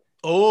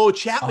 Oh,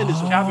 Chapman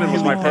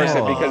was my first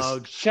hit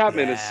because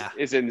Chapman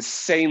is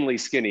insanely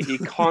skinny. He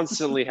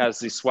constantly has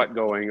the sweat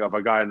going of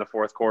a guy in the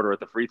fourth quarter at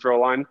the free throw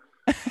line.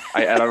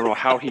 I don't know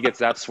how he gets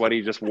that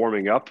sweaty just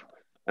warming up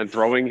and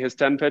throwing his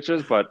 10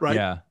 pitches, but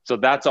so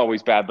that's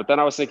always bad. But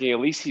then I was thinking at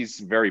least he's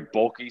very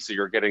bulky, so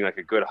you're getting like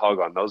a good hug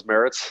on those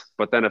merits.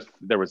 But then if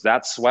there was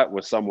that sweat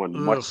with someone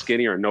much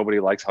skinnier, and nobody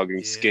likes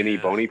hugging skinny,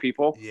 bony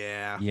people.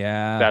 Yeah.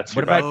 That's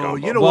what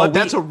about you know what?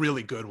 That's a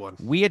really good one.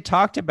 We had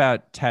talked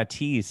about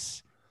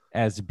Tatis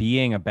as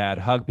being a bad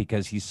hug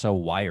because he's so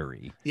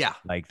wiry. Yeah.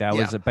 Like that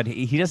was, but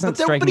he doesn't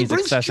strike me as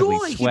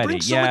excessively sweaty. He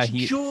brings so much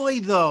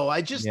joy though.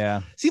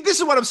 See, this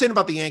is what I'm saying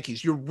about the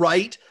Yankees. You're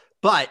right.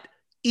 But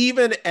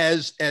even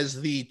as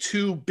the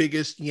two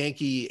biggest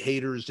Yankee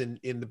haters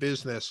in the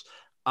business,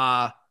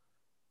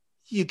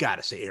 you got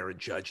to say Aaron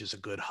Judge is a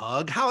good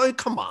hug.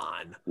 Come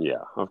on.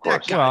 Yeah, of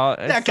course.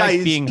 That guy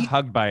is being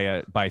hugged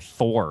by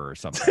Thor or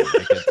something.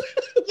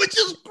 Which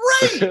is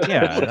great.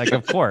 Yeah,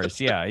 of course.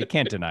 Yeah, you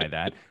can't deny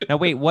that. Now,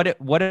 wait, what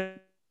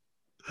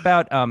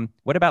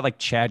about like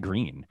Chad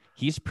Green?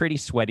 He's pretty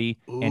sweaty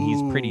and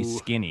he's pretty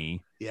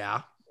skinny.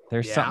 Yeah.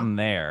 There's something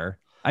there.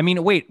 I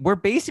mean, wait, we're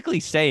basically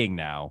saying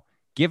now,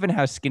 given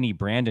how skinny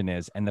Brandon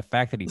is and the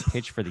fact that he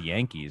pitched for the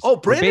Yankees,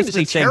 Brandon we're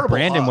basically saying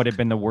Brandon hug. would have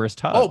been the worst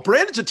hug. Oh,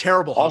 Brandon's a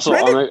terrible hug. Also,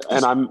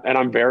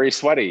 I'm very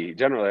sweaty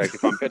generally, like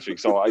if I'm pitching.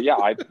 So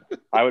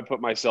I would put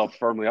myself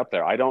firmly up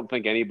there. I don't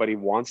think anybody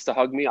wants to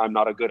hug me. I'm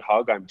not a good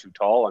hug. I'm too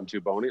tall. I'm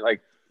too bony.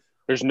 Like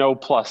there's no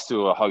plus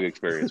to a hug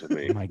experience with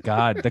me. Oh my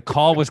God, the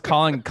call was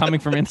coming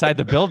from inside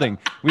the building.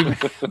 We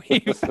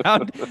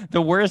found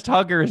the worst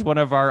hugger is one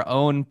of our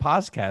own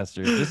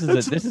podcasters.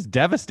 This is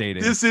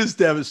devastating. This is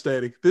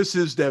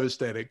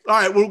devastating. All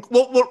right,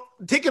 we'll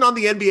take it on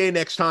the NBA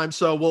next time.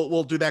 So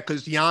we'll do that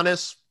because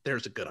Giannis,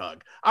 there's a good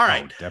hug. All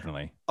right,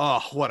 definitely.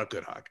 Oh, what a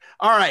good hug.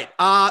 All right,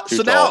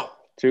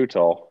 too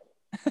tall.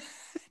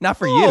 Not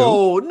for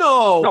you.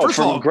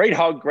 No. Great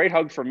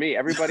hug for me.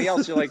 Everybody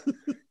else,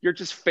 you're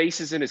just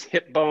faces in his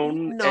hip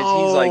bone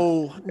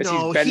as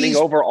he's bending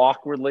over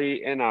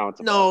awkwardly. And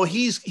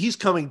he's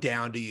coming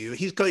down to you.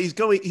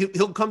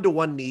 He'll come to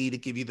one knee to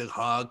give you the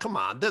hug. Come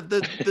on,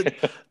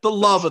 the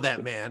love of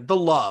that man. The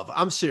love.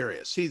 I'm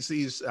serious.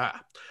 He's all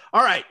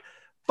right.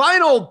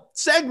 Final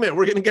segment.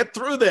 We're gonna get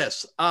through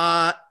this.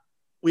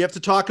 We have to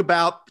talk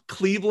about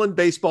Cleveland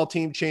baseball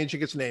team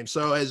changing its name.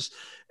 So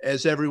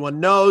as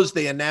everyone knows,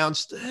 they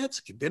announced it's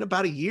been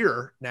about a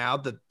year now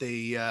that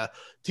the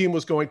team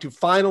was going to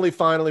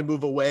finally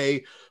move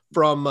away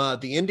from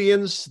the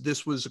Indians.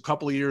 This was a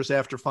couple of years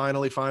after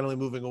finally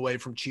moving away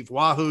from Chief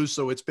Wahoo.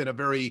 So it's been a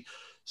very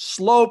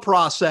slow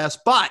process,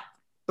 but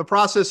the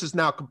process is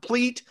now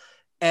complete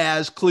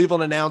as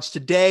Cleveland announced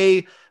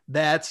today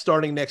that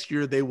starting next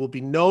year, they will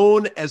be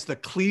known as the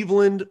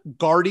Cleveland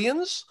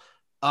Guardians.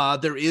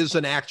 There is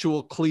an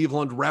actual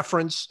Cleveland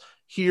reference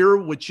here,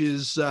 which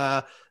is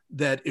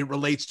that it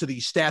relates to the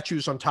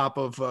statues on top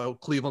of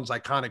Cleveland's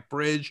iconic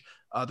bridge,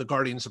 the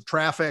Guardians of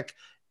Traffic.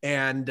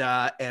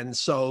 And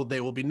so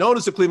they will be known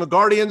as the Cleveland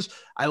Guardians.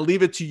 I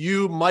leave it to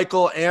you,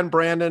 Michael and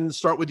Brandon.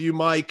 Start with you,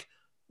 Mike.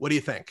 What do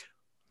you think?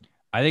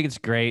 I think it's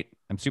great.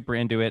 I'm super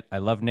into it. I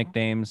love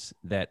nicknames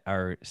that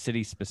are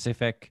city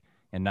specific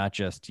and not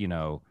just,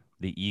 the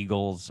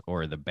Eagles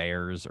or the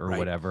Bears or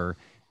whatever.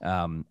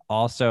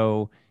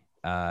 Also,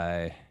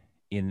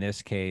 in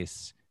this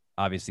case,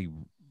 obviously,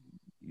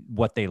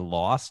 what they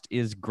lost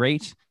is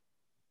great.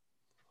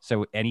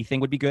 So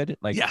anything would be good.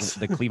 Like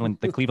the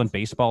Cleveland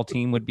baseball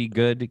team would be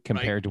good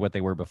compared to what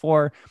they were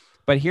before.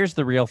 But here's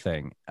the real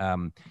thing.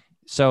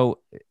 So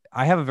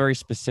I have a very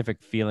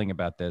specific feeling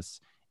about this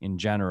in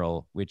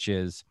general, which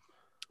is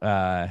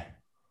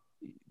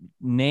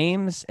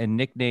names and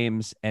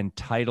nicknames and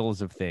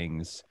titles of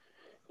things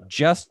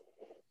just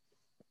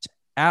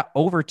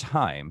over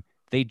time,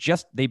 they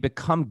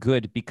become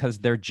good because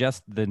they're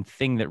just the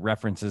thing that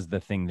references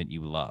the thing that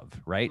you love,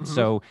 right? Mm-hmm.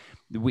 So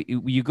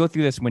you go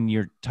through this when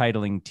you're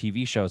titling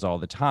TV shows all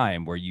the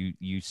time, where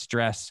you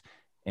stress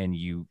and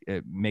you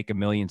make a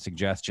million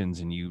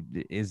suggestions, and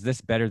is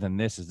this better than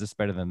this? Is this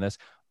better than this?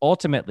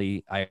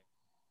 Ultimately, I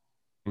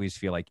always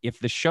feel like if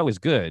the show is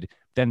good,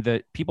 then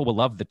the people will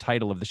love the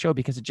title of the show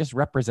because it just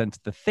represents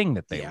the thing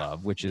that they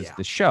love, which is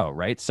the show,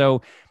 right?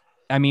 So,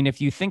 I mean,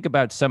 if you think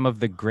about some of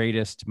the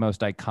greatest,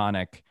 most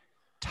iconic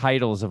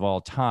titles of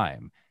all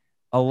time,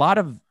 a lot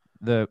of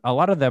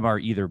them are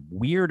either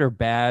weird or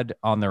bad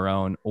on their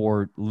own,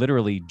 or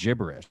literally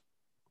gibberish.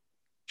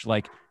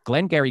 Like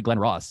Glengarry Glen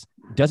Ross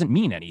doesn't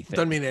mean anything.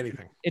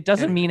 It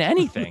doesn't mean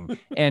anything.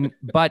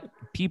 But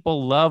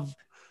people love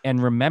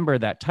and remember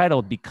that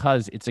title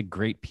because it's a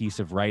great piece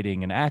of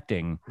writing and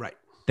acting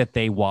that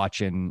they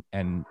watch and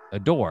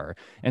adore.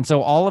 And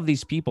so all of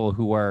these people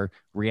who are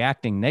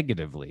reacting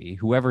negatively,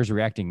 whoever's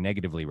reacting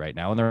negatively right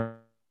now, and there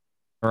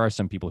are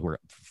some people who are,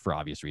 for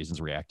obvious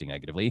reasons, reacting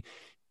negatively.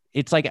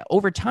 It's like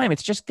over time,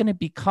 it's just going to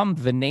become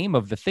the name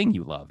of the thing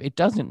you love. It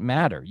doesn't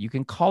matter. You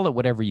can call it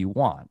whatever you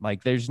want.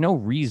 Like, there's no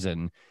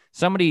reason.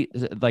 Somebody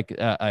like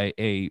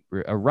a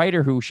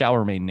writer who shall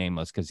remain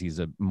nameless because he's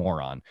a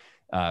moron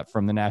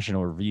from the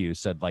National Review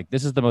said, like,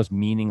 this is the most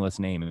meaningless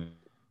name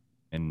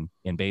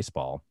in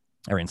baseball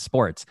or in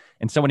sports.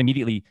 And someone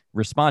immediately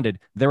responded,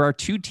 there are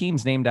two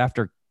teams named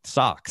after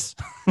socks.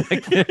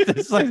 like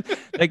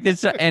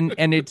this,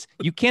 and it's,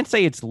 you can't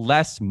say it's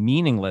less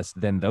meaningless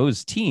than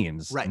those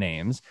teams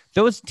names.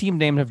 Those team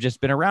names have just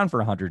been around for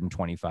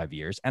 125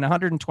 years, and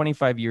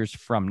 125 years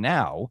from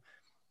now,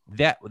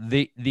 that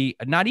the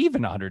not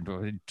even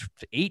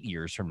 108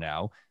 years from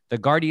now, the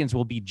Guardians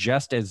will be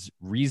just as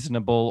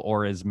reasonable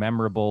or as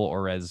memorable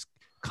or as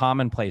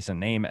commonplace a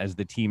name as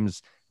the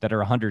teams that are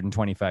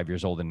 125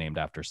 years old and named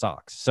after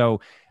socks.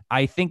 So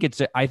I think it's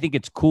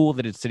cool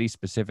that it's city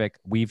specific.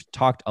 We've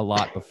talked a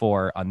lot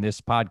before on this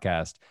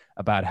podcast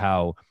about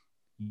how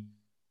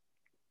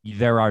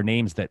there are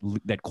names that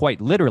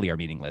quite literally are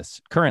meaningless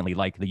currently,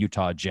 like the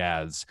Utah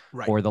Jazz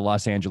or the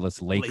Los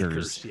Angeles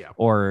Lakers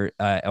or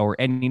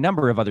any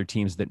number of other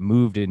teams that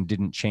moved and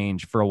didn't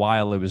change. For a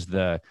while, it was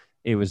the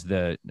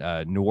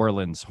New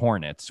Orleans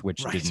Hornets,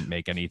 which didn't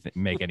make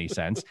any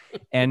sense.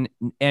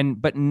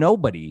 But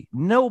nobody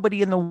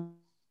in the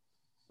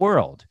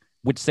world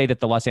would say that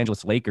the Los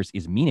Angeles Lakers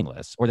is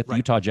meaningless or that the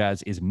Utah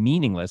Jazz is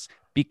meaningless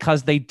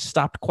because they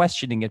stopped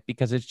questioning it,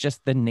 because it's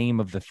just the name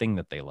of the thing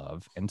that they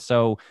love. And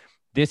so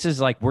this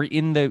is like, we're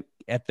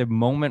at the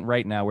moment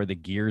right now where the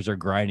gears are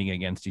grinding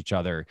against each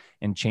other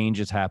and change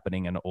is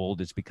happening and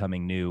old is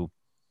becoming new.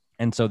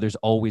 And so there's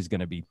always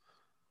going to be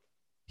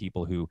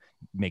people who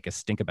make us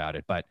stink about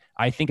it. But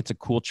I think it's a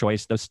cool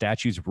choice. Those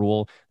statues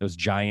rule, those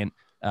giant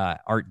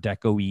Art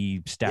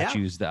Deco-y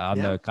statues on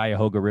the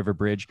Cuyahoga River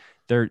Bridge.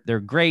 They're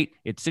great.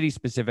 It's city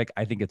specific.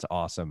 I think it's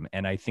awesome.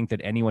 And I think that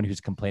anyone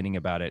who's complaining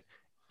about it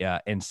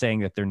and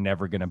saying that they're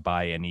never going to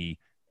buy any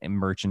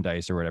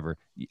merchandise or whatever,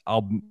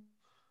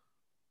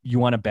 you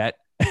want to bet?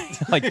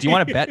 Like, do you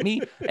want to bet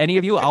me? Any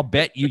of you? I'll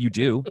bet you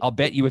do. I'll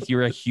bet you, if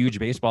you're a huge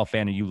baseball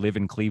fan and you live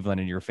in Cleveland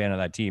and you're a fan of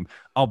that team,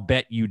 I'll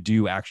bet you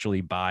do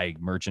actually buy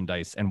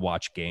merchandise and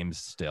watch games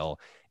still,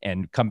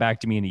 and come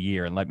back to me in a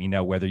year and let me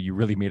know whether you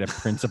really made a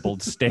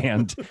principled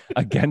stand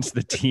against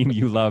the team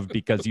you love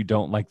because you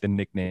don't like the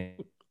nickname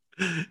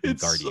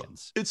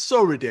Guardians. It's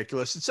so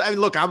ridiculous.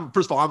 Look,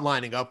 first of all, I'm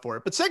lining up for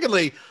it. But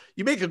secondly,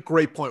 you make a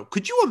great point.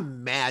 Could you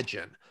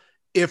imagine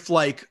if,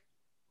 like,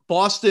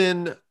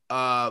 Boston,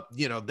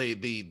 they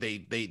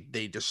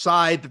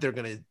decide that they're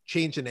going to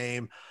change the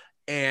name,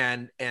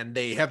 and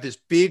they have this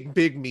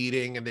big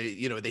meeting, and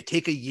they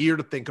take a year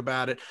to think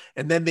about it,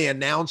 and then they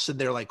announce, and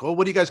they're like, "Oh,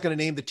 what are you guys going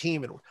to name the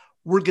team?" And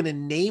we're going to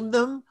name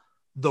them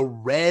the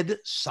Red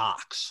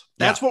Sox.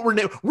 That's what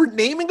we're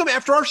naming them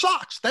after our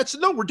socks.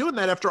 We're doing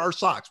that after our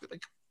socks. We're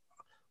like,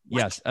 what?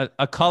 Yes,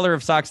 a color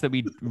of socks that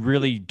we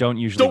really don't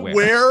usually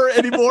wear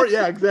anymore.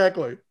 Yeah,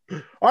 exactly.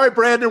 All right,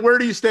 Brandon, where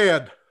do you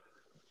stand?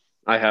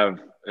 I have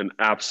an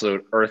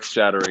absolute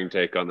earth-shattering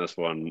take on this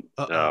one.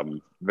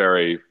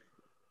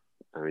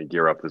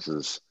 Gear up.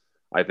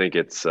 I think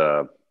it's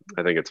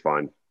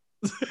fine.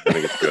 I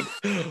think it's good.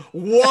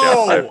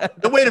 Whoa! Yeah,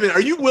 Now, wait a minute.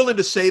 Are you willing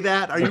to say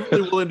that? Are you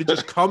really willing to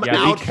just come Yeah,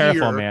 out be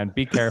careful, here? man.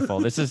 Be careful.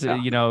 This is, this is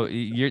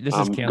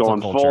I'm cancel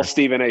going culture. full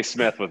Stephen A.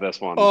 Smith with this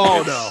one.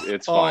 Oh no!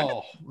 It's fine.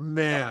 Oh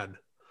man,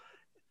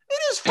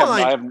 it is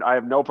fine. I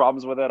have no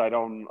problems with it. I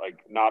don't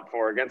not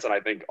for or against it.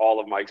 I think all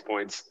of Mike's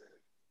points,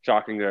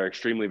 shocking, they're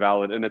extremely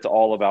valid, and it's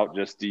all about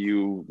just, do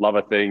you love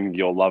a thing?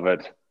 You'll love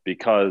it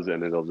because,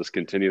 and it'll just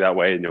continue that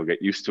way, and you'll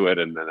get used to it,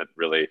 and then it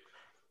really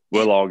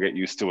will all get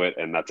used to it,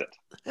 and that's it.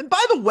 And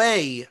by the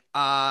way,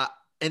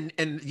 and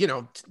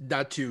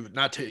not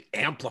to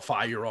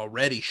amplify your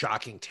already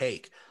shocking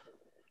take,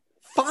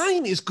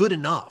 fine is good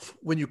enough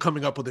when you're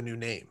coming up with a new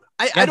name.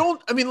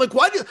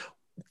 Why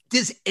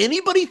does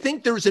anybody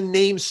think there's a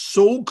name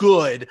so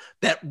good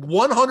that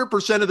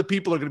 100% of the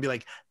people are going to be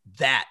like,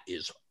 that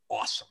is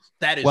awesome.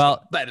 That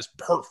is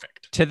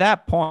perfect. To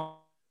that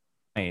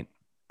point,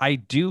 I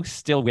do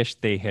still wish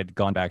they had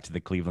gone back to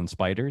the Cleveland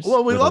Spiders.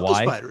 Well, we love the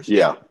Spiders.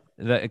 Yeah.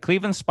 The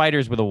Cleveland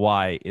Spiders with a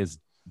Y is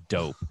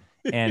dope.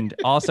 And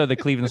also the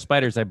Cleveland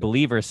Spiders, I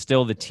believe, are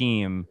still the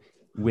team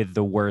with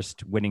the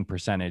worst winning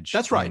percentage.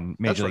 That's right. In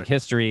Major League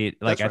history.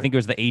 I think it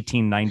was the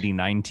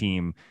 1899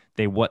 team.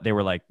 They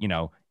were like,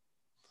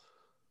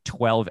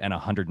 12 and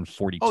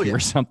 142 or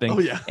something. Oh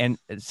yeah. And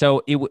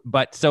so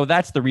so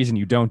that's the reason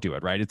you don't do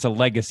it, right? It's a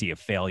legacy of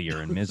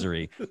failure and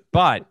misery.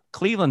 But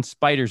Cleveland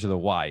Spiders with a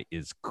Y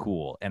is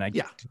cool. And I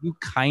do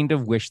kind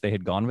of wish they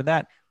had gone with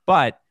that.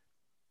 But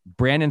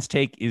Brandon's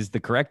take is the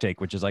correct take,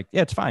 which is like,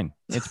 yeah, it's fine.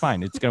 It's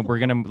fine.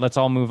 Let's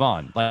all move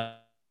on. I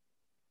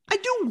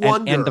do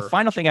wonder. And the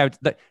final thing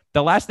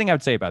the last thing I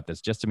would say about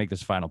this, just to make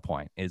this final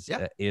point, is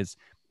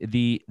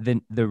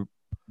the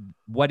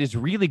what is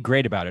really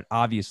great about it,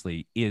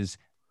 obviously, is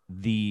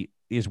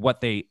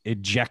what they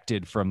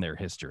ejected from their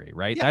history,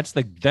 right? Yeah.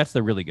 That's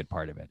the really good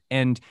part of it.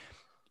 And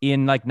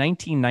in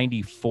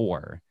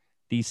 1994,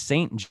 the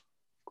St.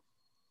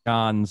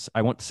 John's,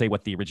 I won't say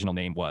what the original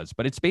name was,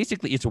 but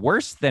it's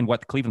worse than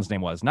what Cleveland's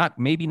name was.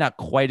 Maybe not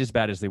quite as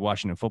bad as the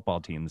Washington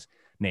football team's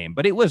name,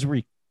 but it was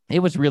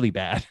really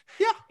bad.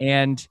 Yeah.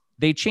 And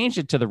they changed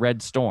it to the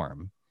Red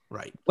Storm.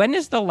 Right. When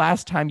is the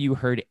last time you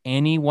heard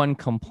anyone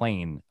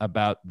complain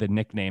about the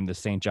nickname, the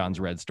St.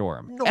 John's Red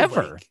Storm?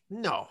 Ever?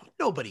 No,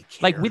 nobody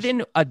cares.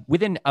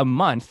 Within a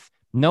month,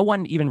 no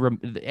one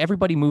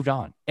everybody moved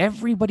on.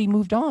 Everybody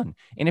moved on.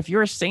 And if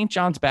you're a St.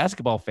 John's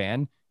basketball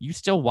fan, you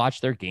still watch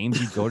their games.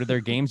 You go to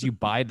their games. You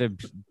buy the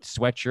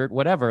sweatshirt,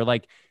 whatever.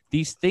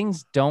 These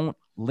things don't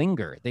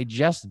linger. They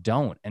just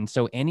don't. And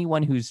so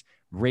anyone who's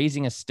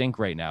raising a stink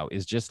right now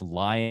is just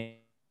lying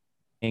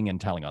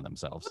and telling on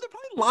themselves. Well, they're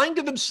probably lying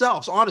to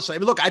themselves, honestly. I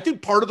mean, look, I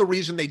think part of the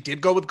reason they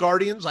did go with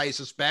Guardians, I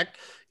suspect,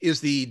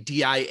 is the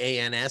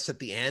DIANS at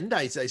the end.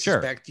 I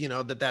suspect,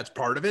 that's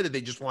part of it. And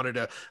they just wanted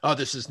to,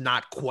 this is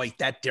not quite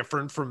that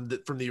different from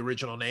the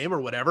original name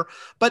or whatever.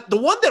 But the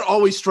one that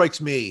always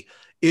strikes me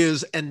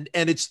is, and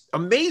it's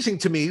amazing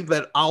to me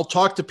that I'll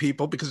talk to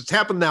people, because it's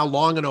happened now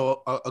long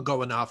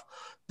ago enough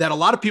that a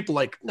lot of people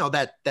no,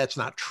 that's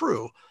not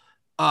true.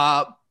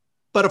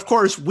 But of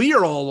course, we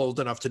are all old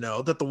enough to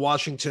know that the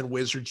Washington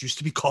Wizards used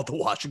to be called the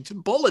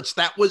Washington Bullets.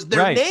 That was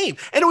their name.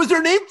 And it was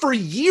their name for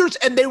years.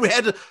 And they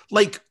had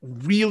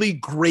really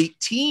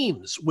great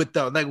teams with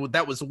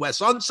that was the Wes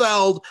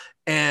Unseld,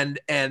 and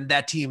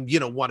that team,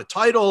 won a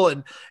title,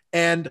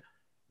 and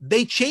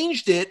they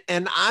changed it.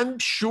 And I'm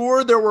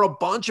sure there were a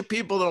bunch of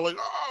people that are like,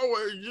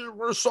 oh,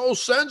 we're so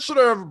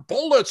sensitive.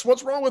 Bullets.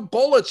 What's wrong with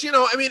bullets?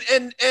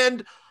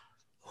 And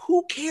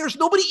who cares?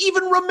 Nobody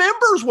even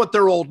remembers what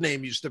their old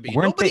name used to be.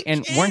 Weren't they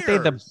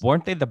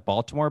the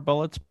Baltimore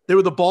Bullets? They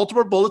were the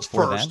Baltimore Bullets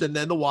first, and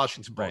then the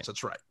Washington Bullets.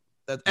 Right.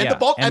 That's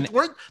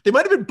right. They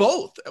might have been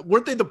both.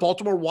 Weren't they the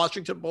Baltimore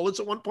Washington Bullets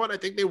at one point? I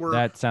think they were.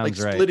 That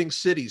sounds right. Splitting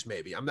cities,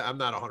 maybe. I'm not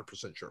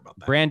 100% sure about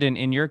that. Brandon,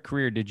 in your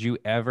career, did you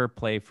ever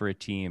play for a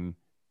team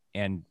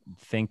and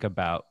think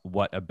about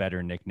what a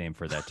better nickname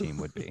for that team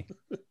would be?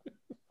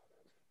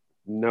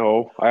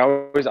 No, I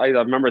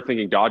remember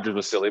thinking Dodgers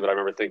was silly, but I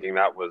remember thinking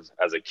that was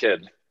as a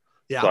kid.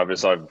 Yeah.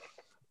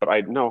 But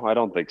I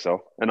don't think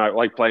so. And I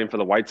like playing for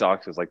the White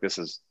Sox. It's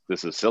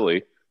this is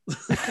silly,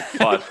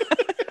 but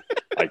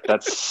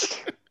that's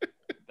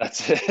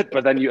it.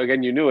 But then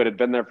you knew it had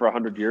been there for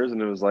 100 years,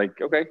 and it was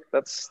okay,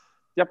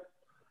 yep.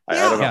 I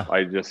don't know.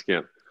 I just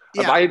can't.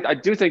 Yeah. I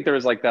do think there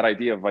is that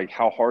idea of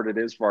how hard it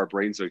is for our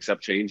brains to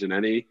accept change in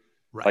any.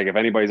 Right. If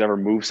anybody's ever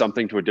moved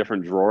something to a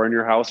different drawer in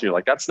your house, and you're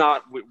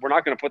we're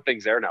not going to put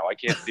things there now. I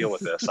can't deal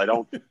with this. I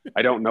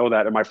don't know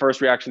that. And my first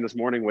reaction this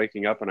morning,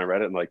 waking up and I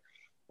read it, and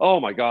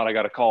oh my God, I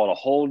got to call it a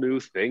whole new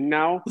thing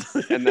now.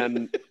 And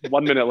then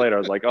 1 minute later, I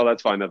was like, oh,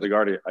 that's fine. That's the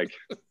Guardian.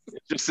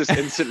 It's just this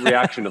instant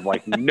reaction of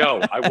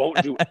no, I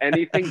won't do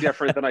anything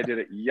different than I did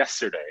it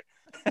yesterday.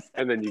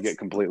 and then you get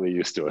completely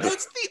used to it.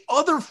 That's the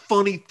other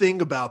funny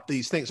thing about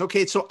these things.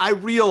 Okay, so I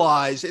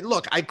realize, and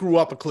look, I grew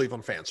up a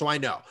Cleveland fan, so I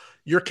know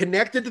you're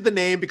connected to the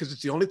name because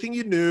it's the only thing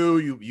you knew.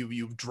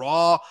 You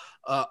draw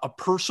a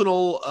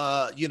personal,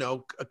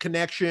 a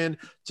connection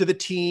to the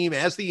team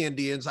as the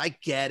Indians. I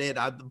get it.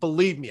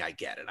 Believe me, I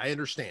get it. I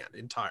understand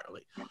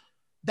entirely.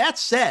 That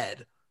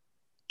said,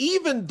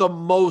 even the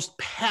most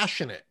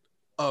passionate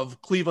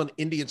of Cleveland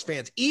Indians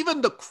fans,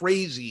 even the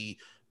crazy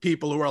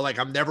people who are like,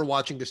 I'm never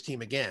watching this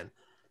team again,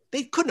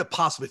 they couldn't have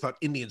possibly thought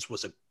Indians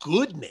was a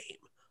good name.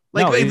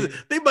 Like No,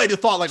 they might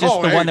have thought like,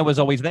 just the hey, one that was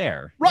always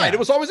there. Right. Yeah. It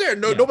was always there.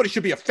 Yeah. Nobody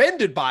should be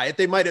offended by it.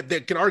 They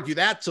can argue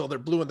that till they're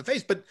blue in the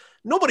face, but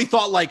nobody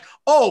thought like,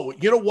 oh,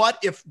 you know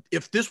what?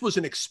 If this was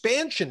an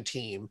expansion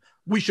team,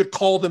 we should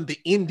call them the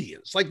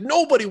Indians. Like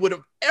nobody would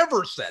have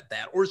ever said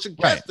that or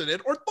suggested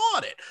it or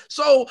thought it.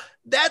 So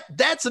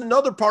that's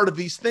another part of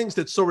these things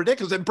that's so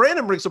ridiculous. And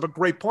Brandon brings up a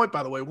great point,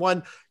 by the way.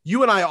 One,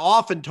 you and I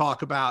often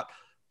talk about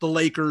the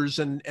Lakers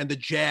and the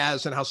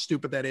Jazz and how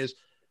stupid that is.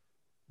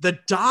 The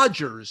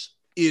Dodgers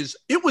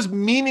it was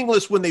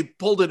meaningless when they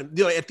pulled it,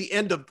 at the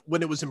end of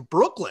when it was in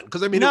Brooklyn.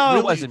 Because I mean,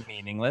 it wasn't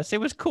meaningless.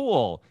 It was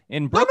cool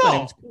in Brooklyn.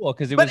 It was cool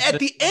because at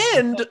the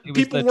end,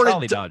 people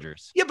weren't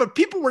Dodgers. Yeah, but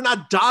people were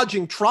not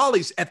dodging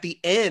trolleys at the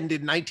end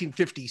in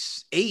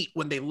 1958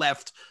 when they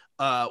left.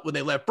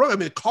 Brooklyn. I mean,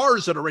 the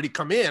cars had already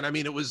come in. I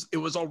mean, it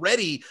was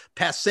already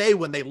passé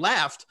when they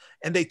left,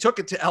 and they took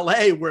it to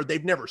LA where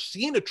they've never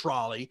seen a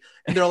trolley,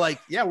 and they're like,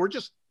 yeah, we're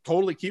just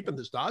totally keeping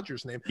this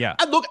Dodgers name. Yeah.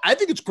 And look, I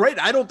think it's great.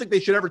 I don't think they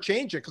should ever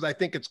change it because I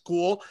think it's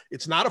cool.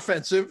 It's not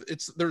offensive.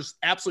 There's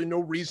absolutely no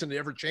reason to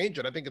ever change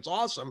it. I think it's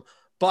awesome,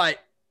 but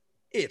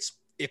I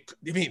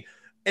mean,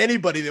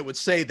 anybody that would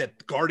say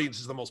that Guardians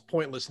is the most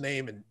pointless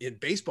name in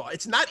baseball,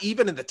 it's not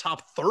even in the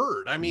top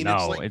third. I mean,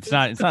 it's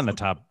not in the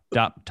top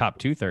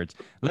 2/3.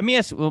 Let me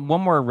ask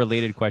one more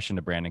related question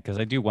to Brandon, because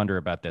I do wonder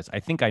about this. I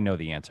think I know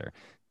the answer.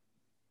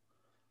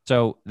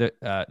 So the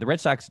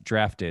Red Sox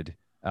drafted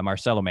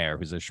Marcelo Mayer,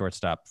 who's a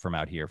shortstop from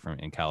out here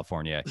in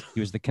California. He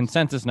was the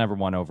consensus number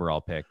 1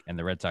 overall pick, and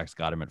the Red Sox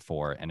got him at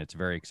 4, and it's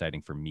very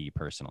exciting for me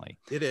personally.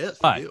 It is.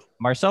 But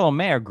Marcelo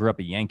Mayer grew up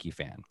a Yankee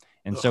fan,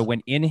 and so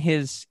when in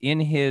his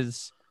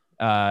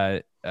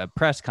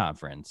press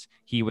conference,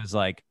 he was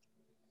like,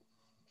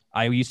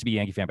 I used to be a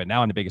Yankee fan, but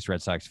now I'm the biggest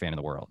Red Sox fan in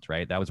the world,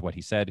 right? That was what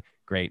he said.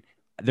 Great.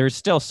 There's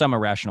still some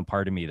irrational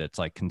part of me that's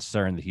like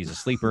concerned that he's a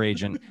sleeper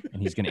agent and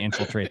he's going to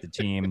infiltrate the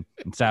team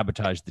and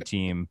sabotage the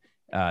team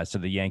so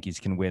the Yankees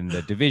can win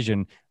the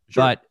division.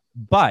 Sure.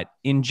 But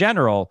in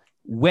general,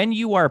 when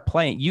you are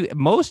playing,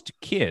 most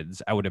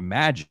kids, I would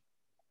imagine,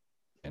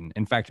 and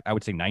in fact, I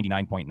would say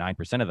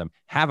 99.9% of them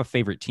have a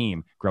favorite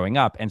team growing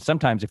up. And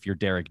sometimes if you're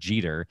Derek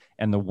Jeter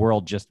and the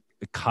world just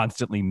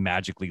constantly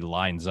magically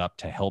lines up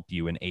to help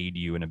you and aid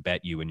you and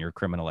abet you in your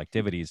criminal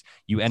activities,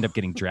 you end up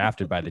getting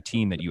drafted by the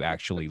team that you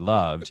actually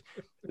loved.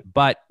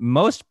 But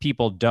most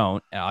people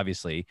don't,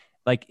 obviously.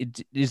 Like,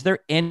 is there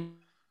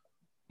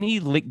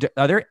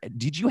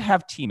did you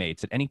have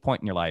teammates at any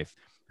point in your life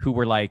who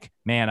were like,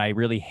 man, I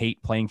really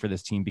hate playing for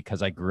this team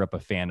because I grew up a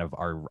fan of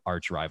our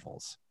arch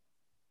rivals?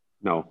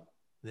 No.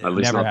 Yeah. At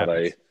least Never not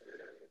happens. that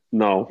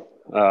no.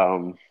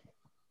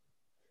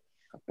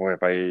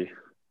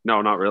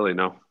 No, not really.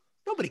 No.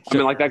 Nobody cares. I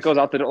mean, like that goes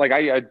out the door. Like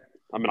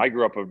I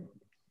grew up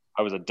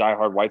I was a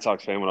diehard White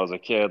Sox fan when I was a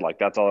kid. Like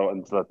that's all.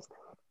 And so that's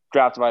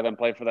drafted by them,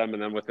 played for them.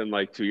 And then within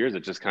like 2 years,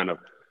 it just kind of,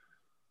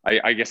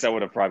 I guess that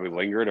would have probably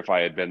lingered if I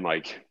had been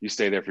like, you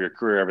stay there for your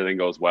career, everything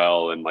goes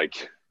well. And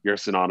like, you're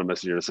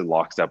synonymous, you're just in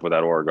lockstep with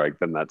that org, like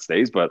then that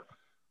stays. But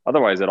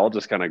otherwise it all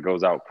just kind of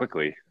goes out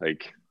quickly.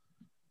 Like,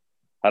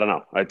 I don't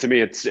know. To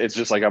me, it's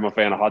just like I'm a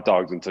fan of hot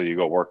dogs until you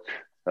go work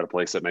at a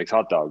place that makes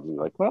hot dogs. And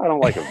you're like, well, I don't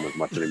like them as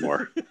much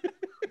anymore.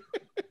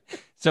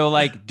 So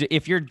like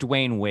if you're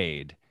Dwayne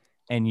Wade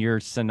and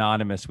you're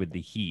synonymous with the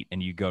Heat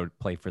and you go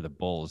play for the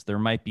Bulls, there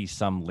might be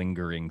some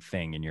lingering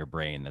thing in your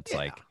brain that's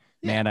like,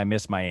 man, I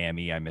miss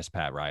Miami. I miss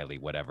Pat Riley,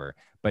 whatever.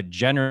 But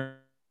generally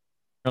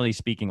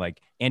speaking, like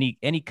any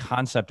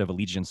concept of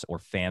allegiance or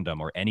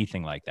fandom or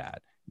anything like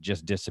that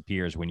just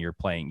disappears when you're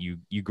playing.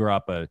 You grow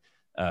up a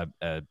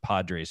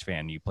Padres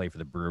fan, you play for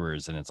the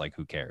Brewers, and it's like,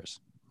 who cares?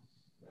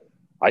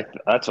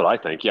 That's what I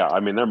think. Yeah.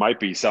 I mean, there might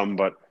be some,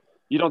 but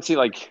you don't see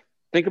like,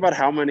 think about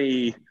how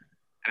many, and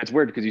it's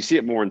weird because you see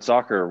it more in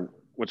soccer,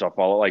 which I'll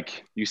follow.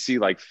 Like you see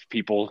like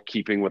people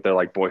keeping with their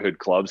like boyhood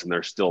clubs and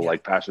they're still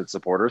like passionate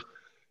supporters.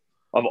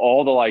 Of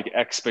all the like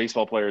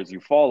ex-baseball players you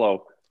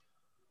follow,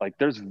 like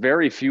there's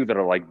very few that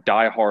are like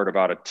diehard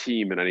about a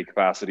team in any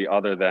capacity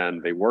other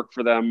than they work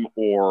for them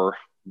or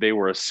they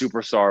were a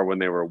superstar when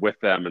they were with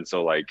them. And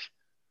so like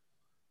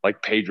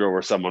Pedro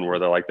or someone where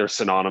they're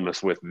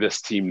synonymous with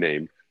this team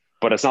name,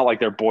 but it's not like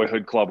their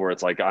boyhood club where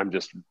it's like, I'm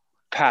just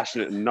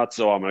passionate and nuts.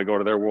 So I'm going to go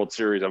to their World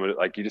Series. I'm going to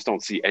like, you just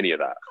don't see any of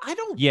that. I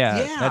don't.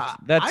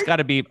 That's got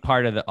to be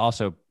part of the,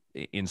 also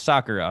in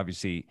soccer,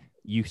 obviously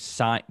you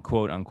sign,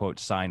 quote unquote,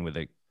 sign with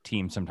a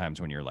team sometimes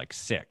when you're like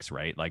 6,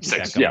 right? Like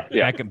Six,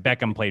 Beckham,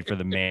 Beckham played for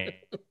the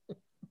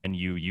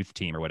youth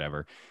team or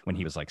whatever when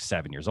he was like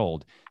 7 years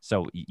old.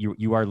 So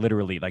you are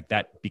literally like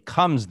that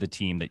becomes the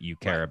team that you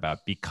care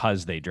about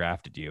because they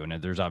drafted you. And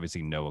there's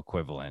obviously no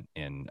equivalent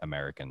in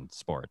American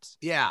sports.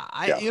 Yeah.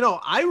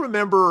 I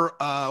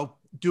remember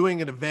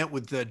doing an event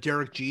with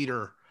Derek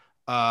Jeter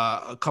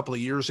a couple of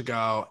years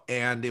ago,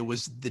 and it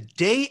was the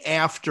day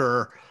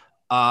after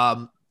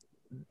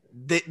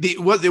it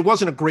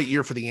wasn't a great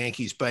year for the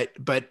Yankees, but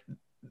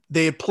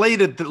they had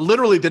played it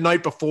literally the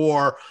night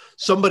before.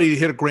 Somebody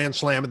hit a grand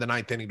slam in the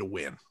ninth inning to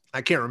win.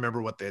 I can't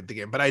remember what the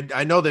game, but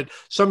I know that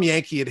some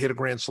Yankee had hit a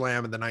grand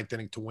slam in the ninth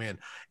inning to win.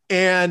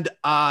 And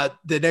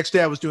the next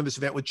day I was doing this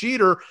event with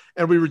Jeter,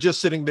 and we were just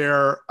sitting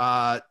there,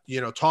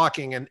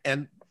 talking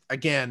and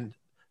again,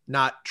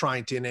 not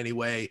trying to in any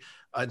way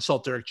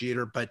insult Derek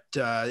Jeter, but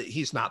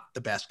he's not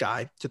the best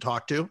guy to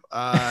talk to.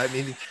 I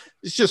mean,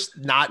 it's just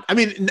not. I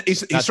mean,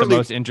 he's not certainly the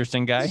most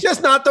interesting guy. He's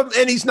just not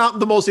and he's not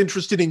the most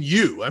interested in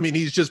you. I mean,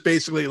 he's just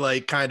basically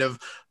like kind of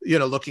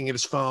looking at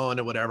his phone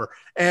and whatever.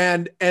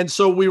 And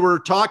so we were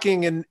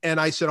talking, and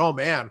I said, "Oh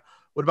man,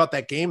 what about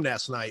that game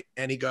last night?"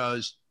 And he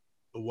goes,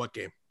 "What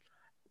game?"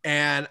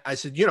 And I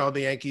said,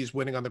 the Yankees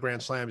winning on the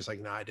grand slam. He's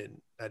like, "No, I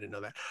didn't know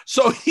that."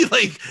 So he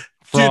did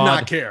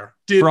not care.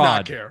 Did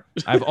not care.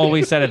 I've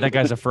always said it. That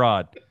guy's a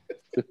fraud.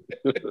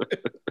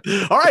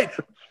 All right,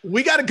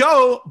 we got to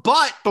go.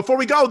 But before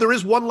we go, there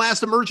is one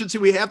last emergency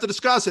we have to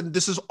discuss. And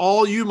this is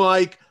all you,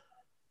 Mike.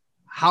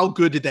 How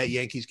good did that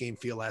Yankees game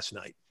feel last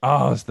night?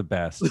 Oh, it's the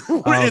best.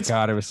 Oh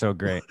God, it was so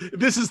great.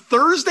 This is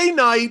Thursday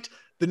night.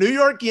 The New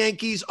York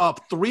Yankees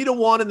up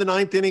 3-1 in the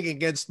ninth inning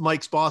against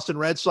Mike's Boston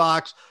Red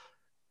Sox.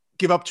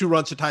 Give up 2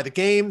 runs to tie the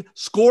game,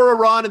 score a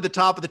run in the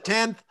top of the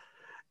 10th,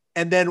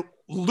 and then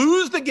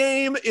lose the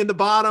game in the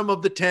bottom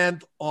of the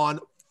 10th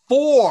on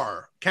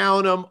 4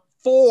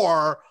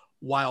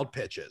 wild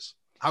pitches.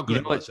 How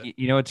good was it?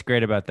 What's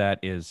great about that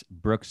is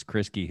Brooks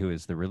Kriske, who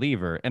is the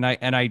reliever. And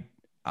I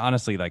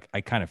honestly,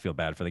 I kind of feel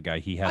bad for the guy.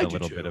 He had a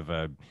little bit of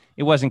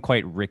it wasn't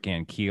quite Rick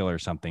Ankiel or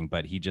something,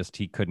 but he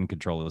couldn't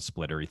control the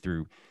splitter.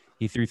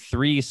 He threw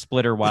 3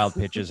 splitter wild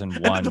pitches and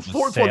one the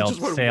fourth sailed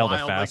one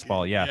a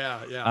fastball.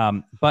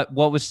 Yeah. But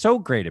what was so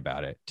great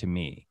about it to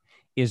me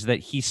is that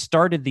he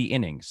started the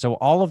inning. So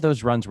all of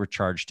those runs were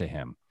charged to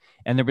him.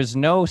 And there was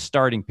no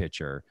starting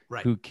pitcher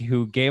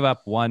who gave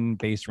up 1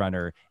 base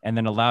runner and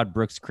then allowed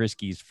Brooks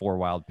Kriske's 4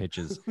 wild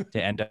pitches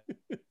to end up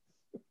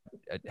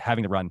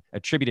having the run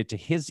attributed to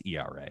his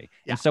ERA.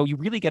 And so you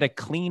really get a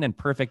clean and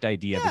perfect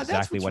idea of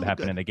exactly what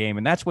happened in the game.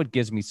 And that's what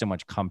gives me so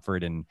much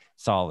comfort and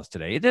solace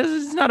today.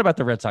 It's not about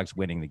the Red Sox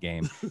winning the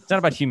game. It's not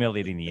about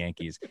humiliating the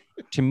Yankees.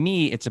 To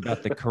me, it's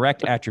about the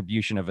correct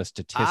attribution of a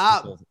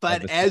statistical.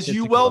 But as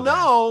you well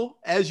know,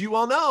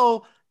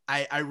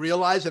 I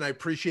realize and I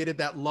appreciated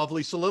that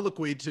lovely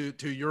soliloquy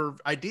to your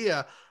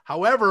idea.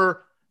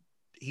 However,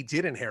 he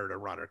did inherit a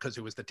runner because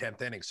it was the 10th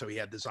inning. So he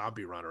had the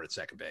zombie runner at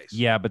second base.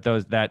 Yeah, but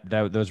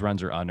those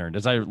runs are unearned,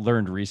 as I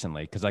learned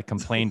recently, because I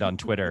complained on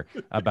Twitter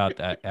about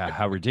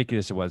how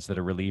ridiculous it was that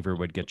a reliever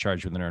would get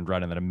charged with an earned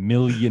run and that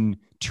 1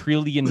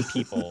 trillion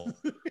people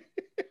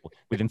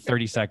within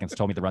 30 seconds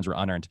told me the runs were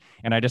unearned.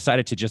 And I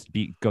decided to just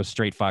go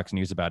straight Fox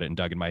News about it and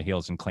dug in my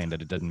heels and claimed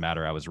that it didn't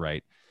matter. I was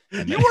right.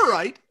 You were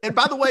right. And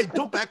by the way,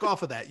 don't back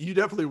off of that. You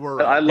definitely were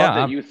right. I love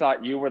that you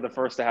thought you were the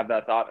first to have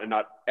that thought and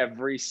not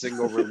every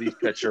single relief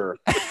pitcher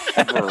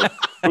ever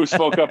who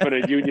spoke up in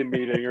a union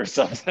meeting or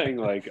something.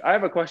 Like, I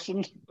have a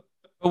question.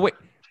 But wait,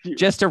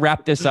 just to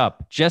wrap this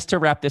up,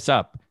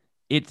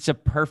 it's a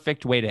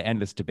perfect way to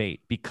end this debate,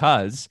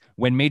 because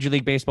when Major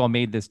League Baseball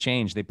made this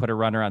change, they put a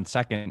runner on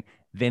second.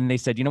 Then they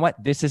said, you know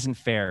what? This isn't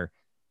fair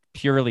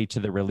purely to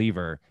the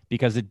reliever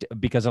because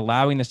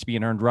allowing this to be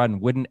an earned run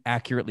wouldn't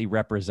accurately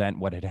represent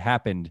what had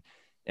happened.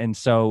 And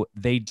so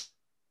they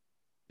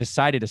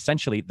decided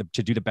essentially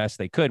to do the best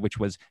they could, which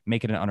was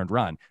make it an unearned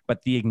run.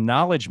 But the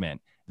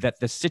acknowledgement that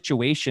the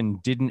situation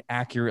didn't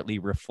accurately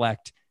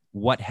reflect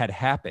what had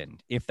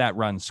happened if that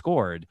run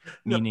scored,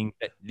 meaning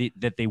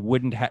that they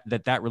wouldn't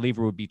that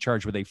reliever would be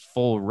charged with a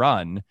full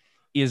run,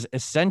 is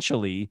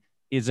essentially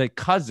a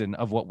cousin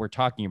of what we're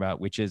talking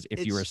about, which is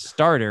if you're a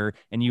starter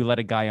and you let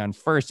a guy on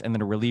first and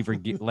then a reliever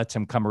lets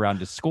him come around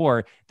to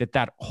score,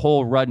 that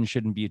whole run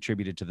shouldn't be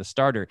attributed to the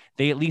starter.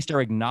 They at least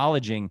are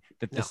acknowledging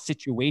that the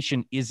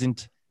situation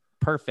isn't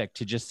perfect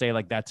to just say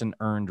like that's an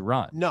earned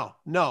run. No,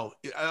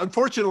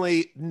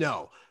 unfortunately,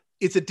 no.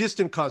 It's a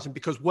distant cousin,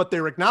 because what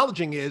they're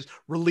acknowledging is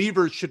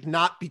relievers should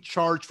not be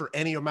charged for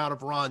any amount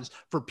of runs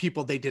for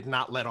people they did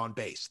not let on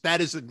base.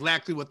 That is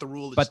exactly what the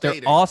rule is. But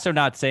stating. They're also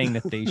not saying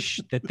that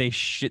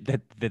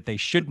they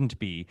shouldn't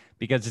be,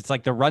 because it's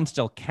like the run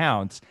still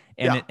counts,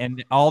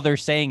 and all they're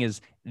saying is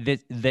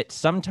that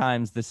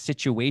sometimes the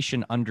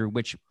situation under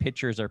which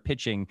pitchers are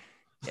pitching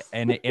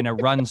and in a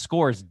run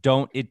scores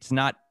it's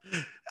not.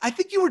 I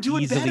think you were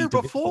doing better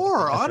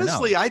before.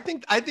 Honestly, I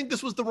think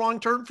this was the wrong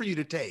turn for you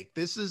to take.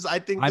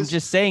 I'm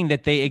just saying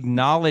that they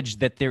acknowledge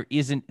that that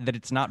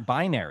it's not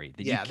binary.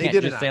 That you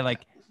can't just say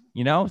like,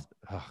 oh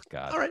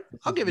God. All right,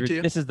 I'll give it to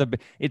you.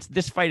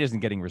 This fight isn't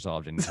getting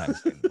resolved anytime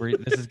soon.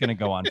 This is going to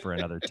go on for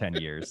another 10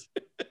 years.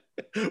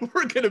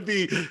 we're gonna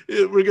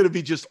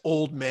be just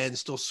old men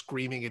still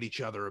screaming at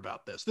each other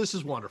about this. This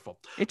is wonderful.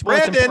 It's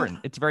Brandon, important.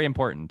 It's very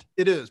important.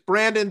 It is.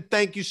 Brandon,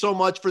 thank you so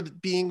much for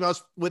being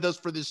with us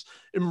for this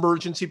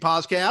emergency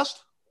podcast.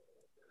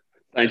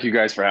 Thank you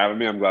guys for having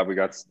me. I'm glad we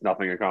got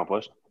nothing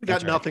accomplished. We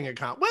got nothing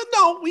accomplished.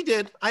 Well, no, we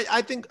did.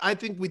 I think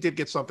we did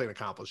get something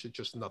accomplished. It's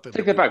just nothing.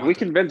 Take that back. We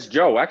convinced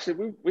Joe.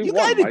 Actually, we You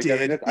won. kinda Mike.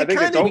 did. I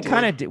think it's over. We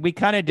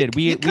kind of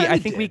did. I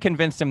think we did.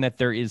 convinced him that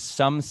there is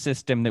some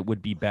system that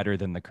would be better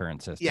than the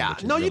current system. Yeah. which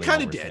is No, you really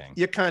kind what of we're did. saying.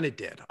 You kind of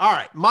did. All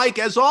right, Mike.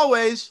 As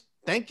always,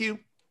 thank you.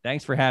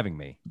 Thanks for having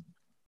me.